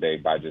their workday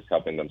by just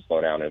helping them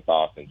slow down their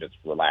thoughts and just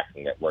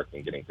relaxing at work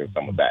and getting through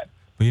some of that.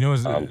 But you know,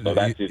 So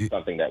that's just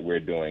something that we're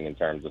doing in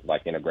terms of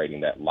like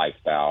integrating that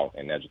lifestyle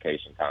and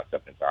education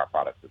concept into our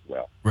products as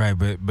well. right.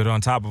 But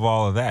on top of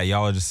all of that,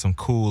 y'all are just some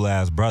cool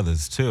ass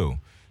brothers too.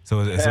 So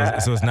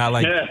it's not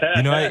like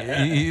you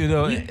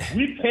know.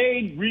 We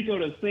paid Rico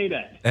to say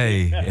that.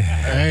 Hey,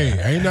 Hey,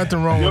 ain't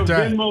nothing wrong Your with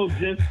that. Venmo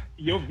just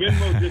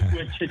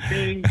went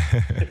cha-ching.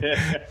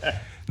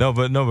 no,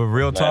 but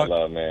real Mad talk.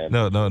 love, man.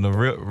 No,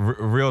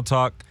 real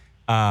talk.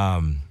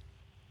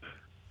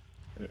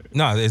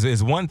 No,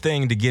 it's one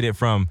thing to get it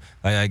from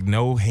like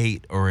no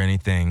hate or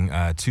anything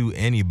to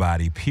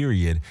anybody,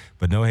 period.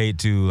 But no hate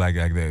to like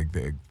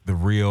the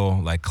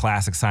real like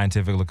classic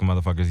scientific looking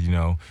motherfuckers, you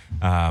know,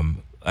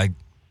 like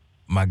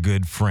my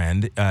good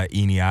friend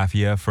Eni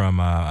Afia from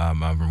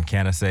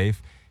CannaSafe.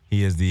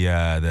 He is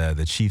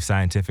the chief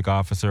scientific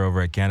officer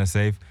over at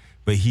CannaSafe,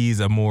 but he's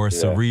a more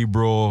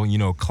cerebral, you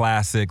know,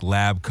 classic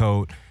lab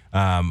coat,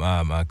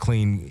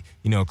 clean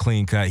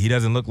cut. He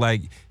doesn't look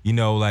like, you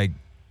know, like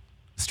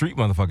street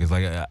motherfuckers.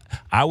 Like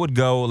I would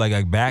go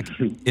like back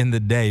in the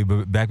day,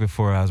 but back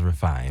before I was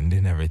refined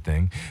and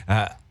everything.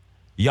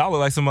 Y'all look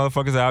like some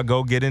motherfuckers that I'll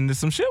go get into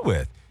some shit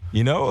with.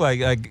 You know, like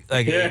brothers.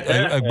 Like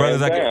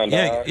brothers. I could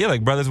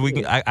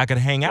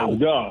hang out.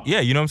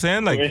 Yeah, you know what I'm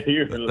saying? Like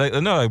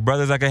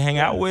brothers I could hang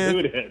out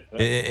with,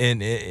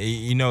 and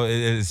you know,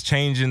 it's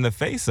changing the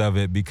face of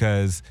it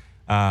because,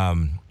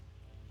 and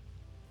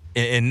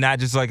not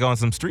just like on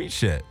some street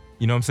shit.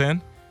 You know what I'm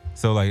saying?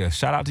 So like, a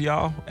shout out to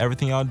y'all,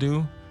 everything y'all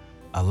do.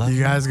 I love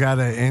You guys got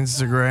an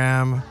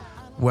Instagram,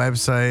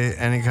 website,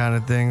 any kind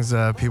of things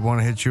people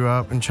want to hit you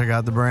up and check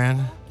out the brand?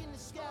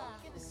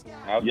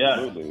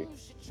 Absolutely.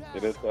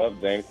 Hit us up,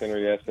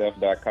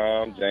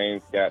 JamesHenrySF.com.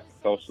 James got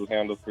social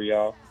handles for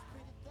y'all.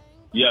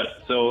 Yes,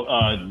 so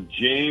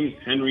James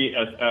Henry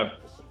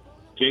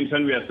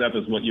SF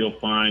is what you'll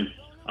find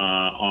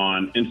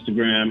on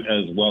Instagram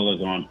as well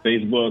as on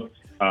Facebook.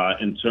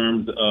 In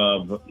terms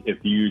of if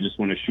you just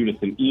want to shoot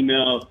us an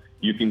email,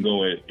 you can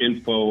go at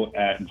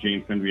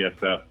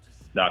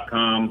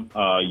info@JamesHenrySF.com.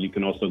 You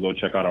can also go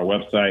check out our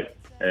website,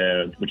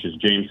 which is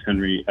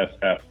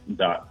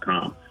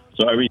JamesHenrySF.com.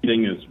 So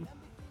everything is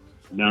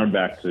now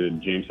back to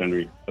James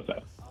Henry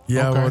SF.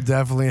 Yeah, Okay. we'll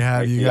definitely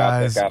have you Y'all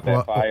guys. check out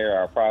that flyer,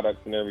 our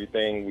products and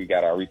everything. We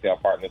got our retail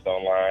partners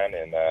online,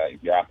 and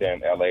if you're out there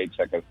in LA,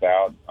 check us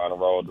out on a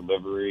roll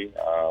delivery,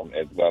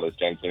 as well as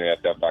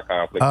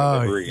JamesHenrySF.com. Click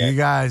delivery. You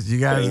guys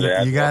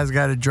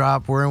got to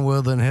drop. We're in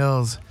Woodland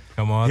Hills.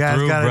 Come on You guys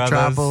through, got to brothers.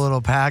 drop a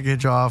little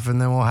package off, and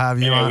then we'll have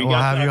you on. we We'll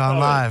got have that you on covered.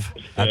 live.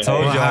 I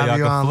told We'll y'all have y'all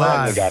you can on flex.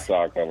 live. We got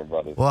y'all covered,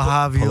 brothers. We'll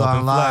have you Pull up on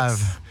and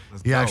flex. live.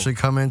 Let's You go. actually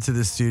come into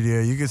the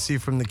studio. You can see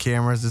from the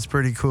cameras. It's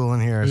pretty cool in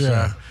here.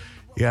 Yeah. So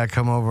you gotta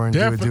come over and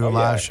do a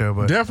live show.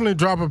 But Definitely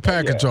drop a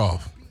package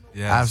off.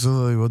 Yes.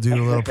 absolutely, we'll do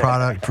a little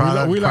product.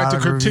 we like to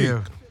product critique.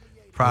 review.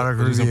 Product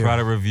We'll do some review.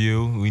 product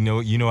review. We know,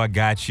 you know, I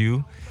got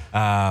you.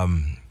 Yeah,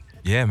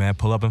 man,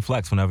 pull up and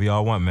flex whenever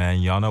y'all want, man.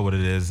 Y'all know what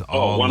it is.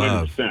 All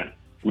 100%. love.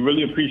 We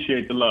really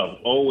appreciate the love.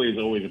 Always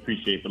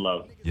appreciate the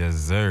love. Yes,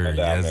 sir. No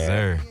doubt, Yes, man.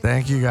 sir.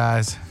 Thank you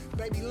guys.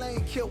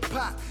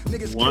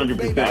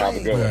 100%. Have a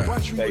good Yeah.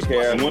 one. Take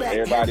care.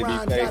 Everybody be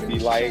safe, be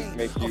light.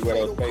 Make sure you wear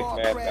those face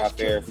masks out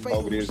there if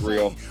COVID is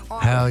real.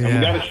 Hell We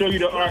yeah. got to show you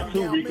the art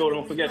too, Rico.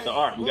 Don't forget the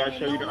art. We got to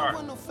show you the art.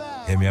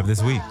 Hit me up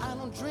this week.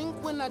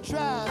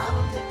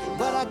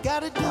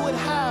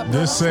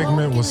 This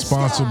segment was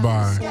sponsored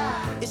by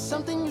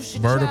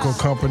Vertical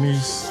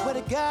Companies Cut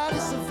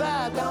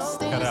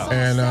out.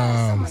 and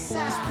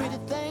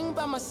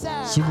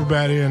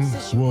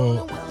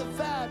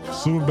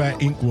Superbad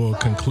Inc. will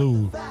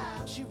conclude.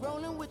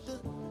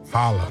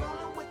 Holla.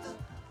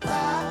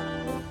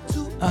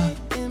 I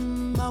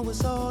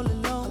was all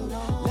alone.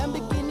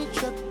 Lamborghini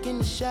truck in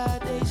the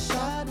Sade,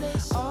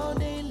 all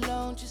day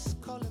long, just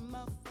calling my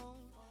phone.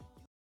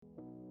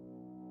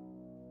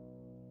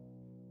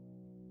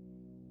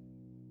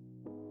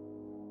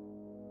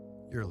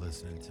 You're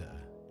listening to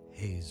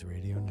Hayes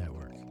Radio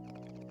Network,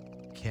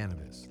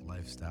 Cannabis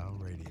Lifestyle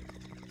Radio.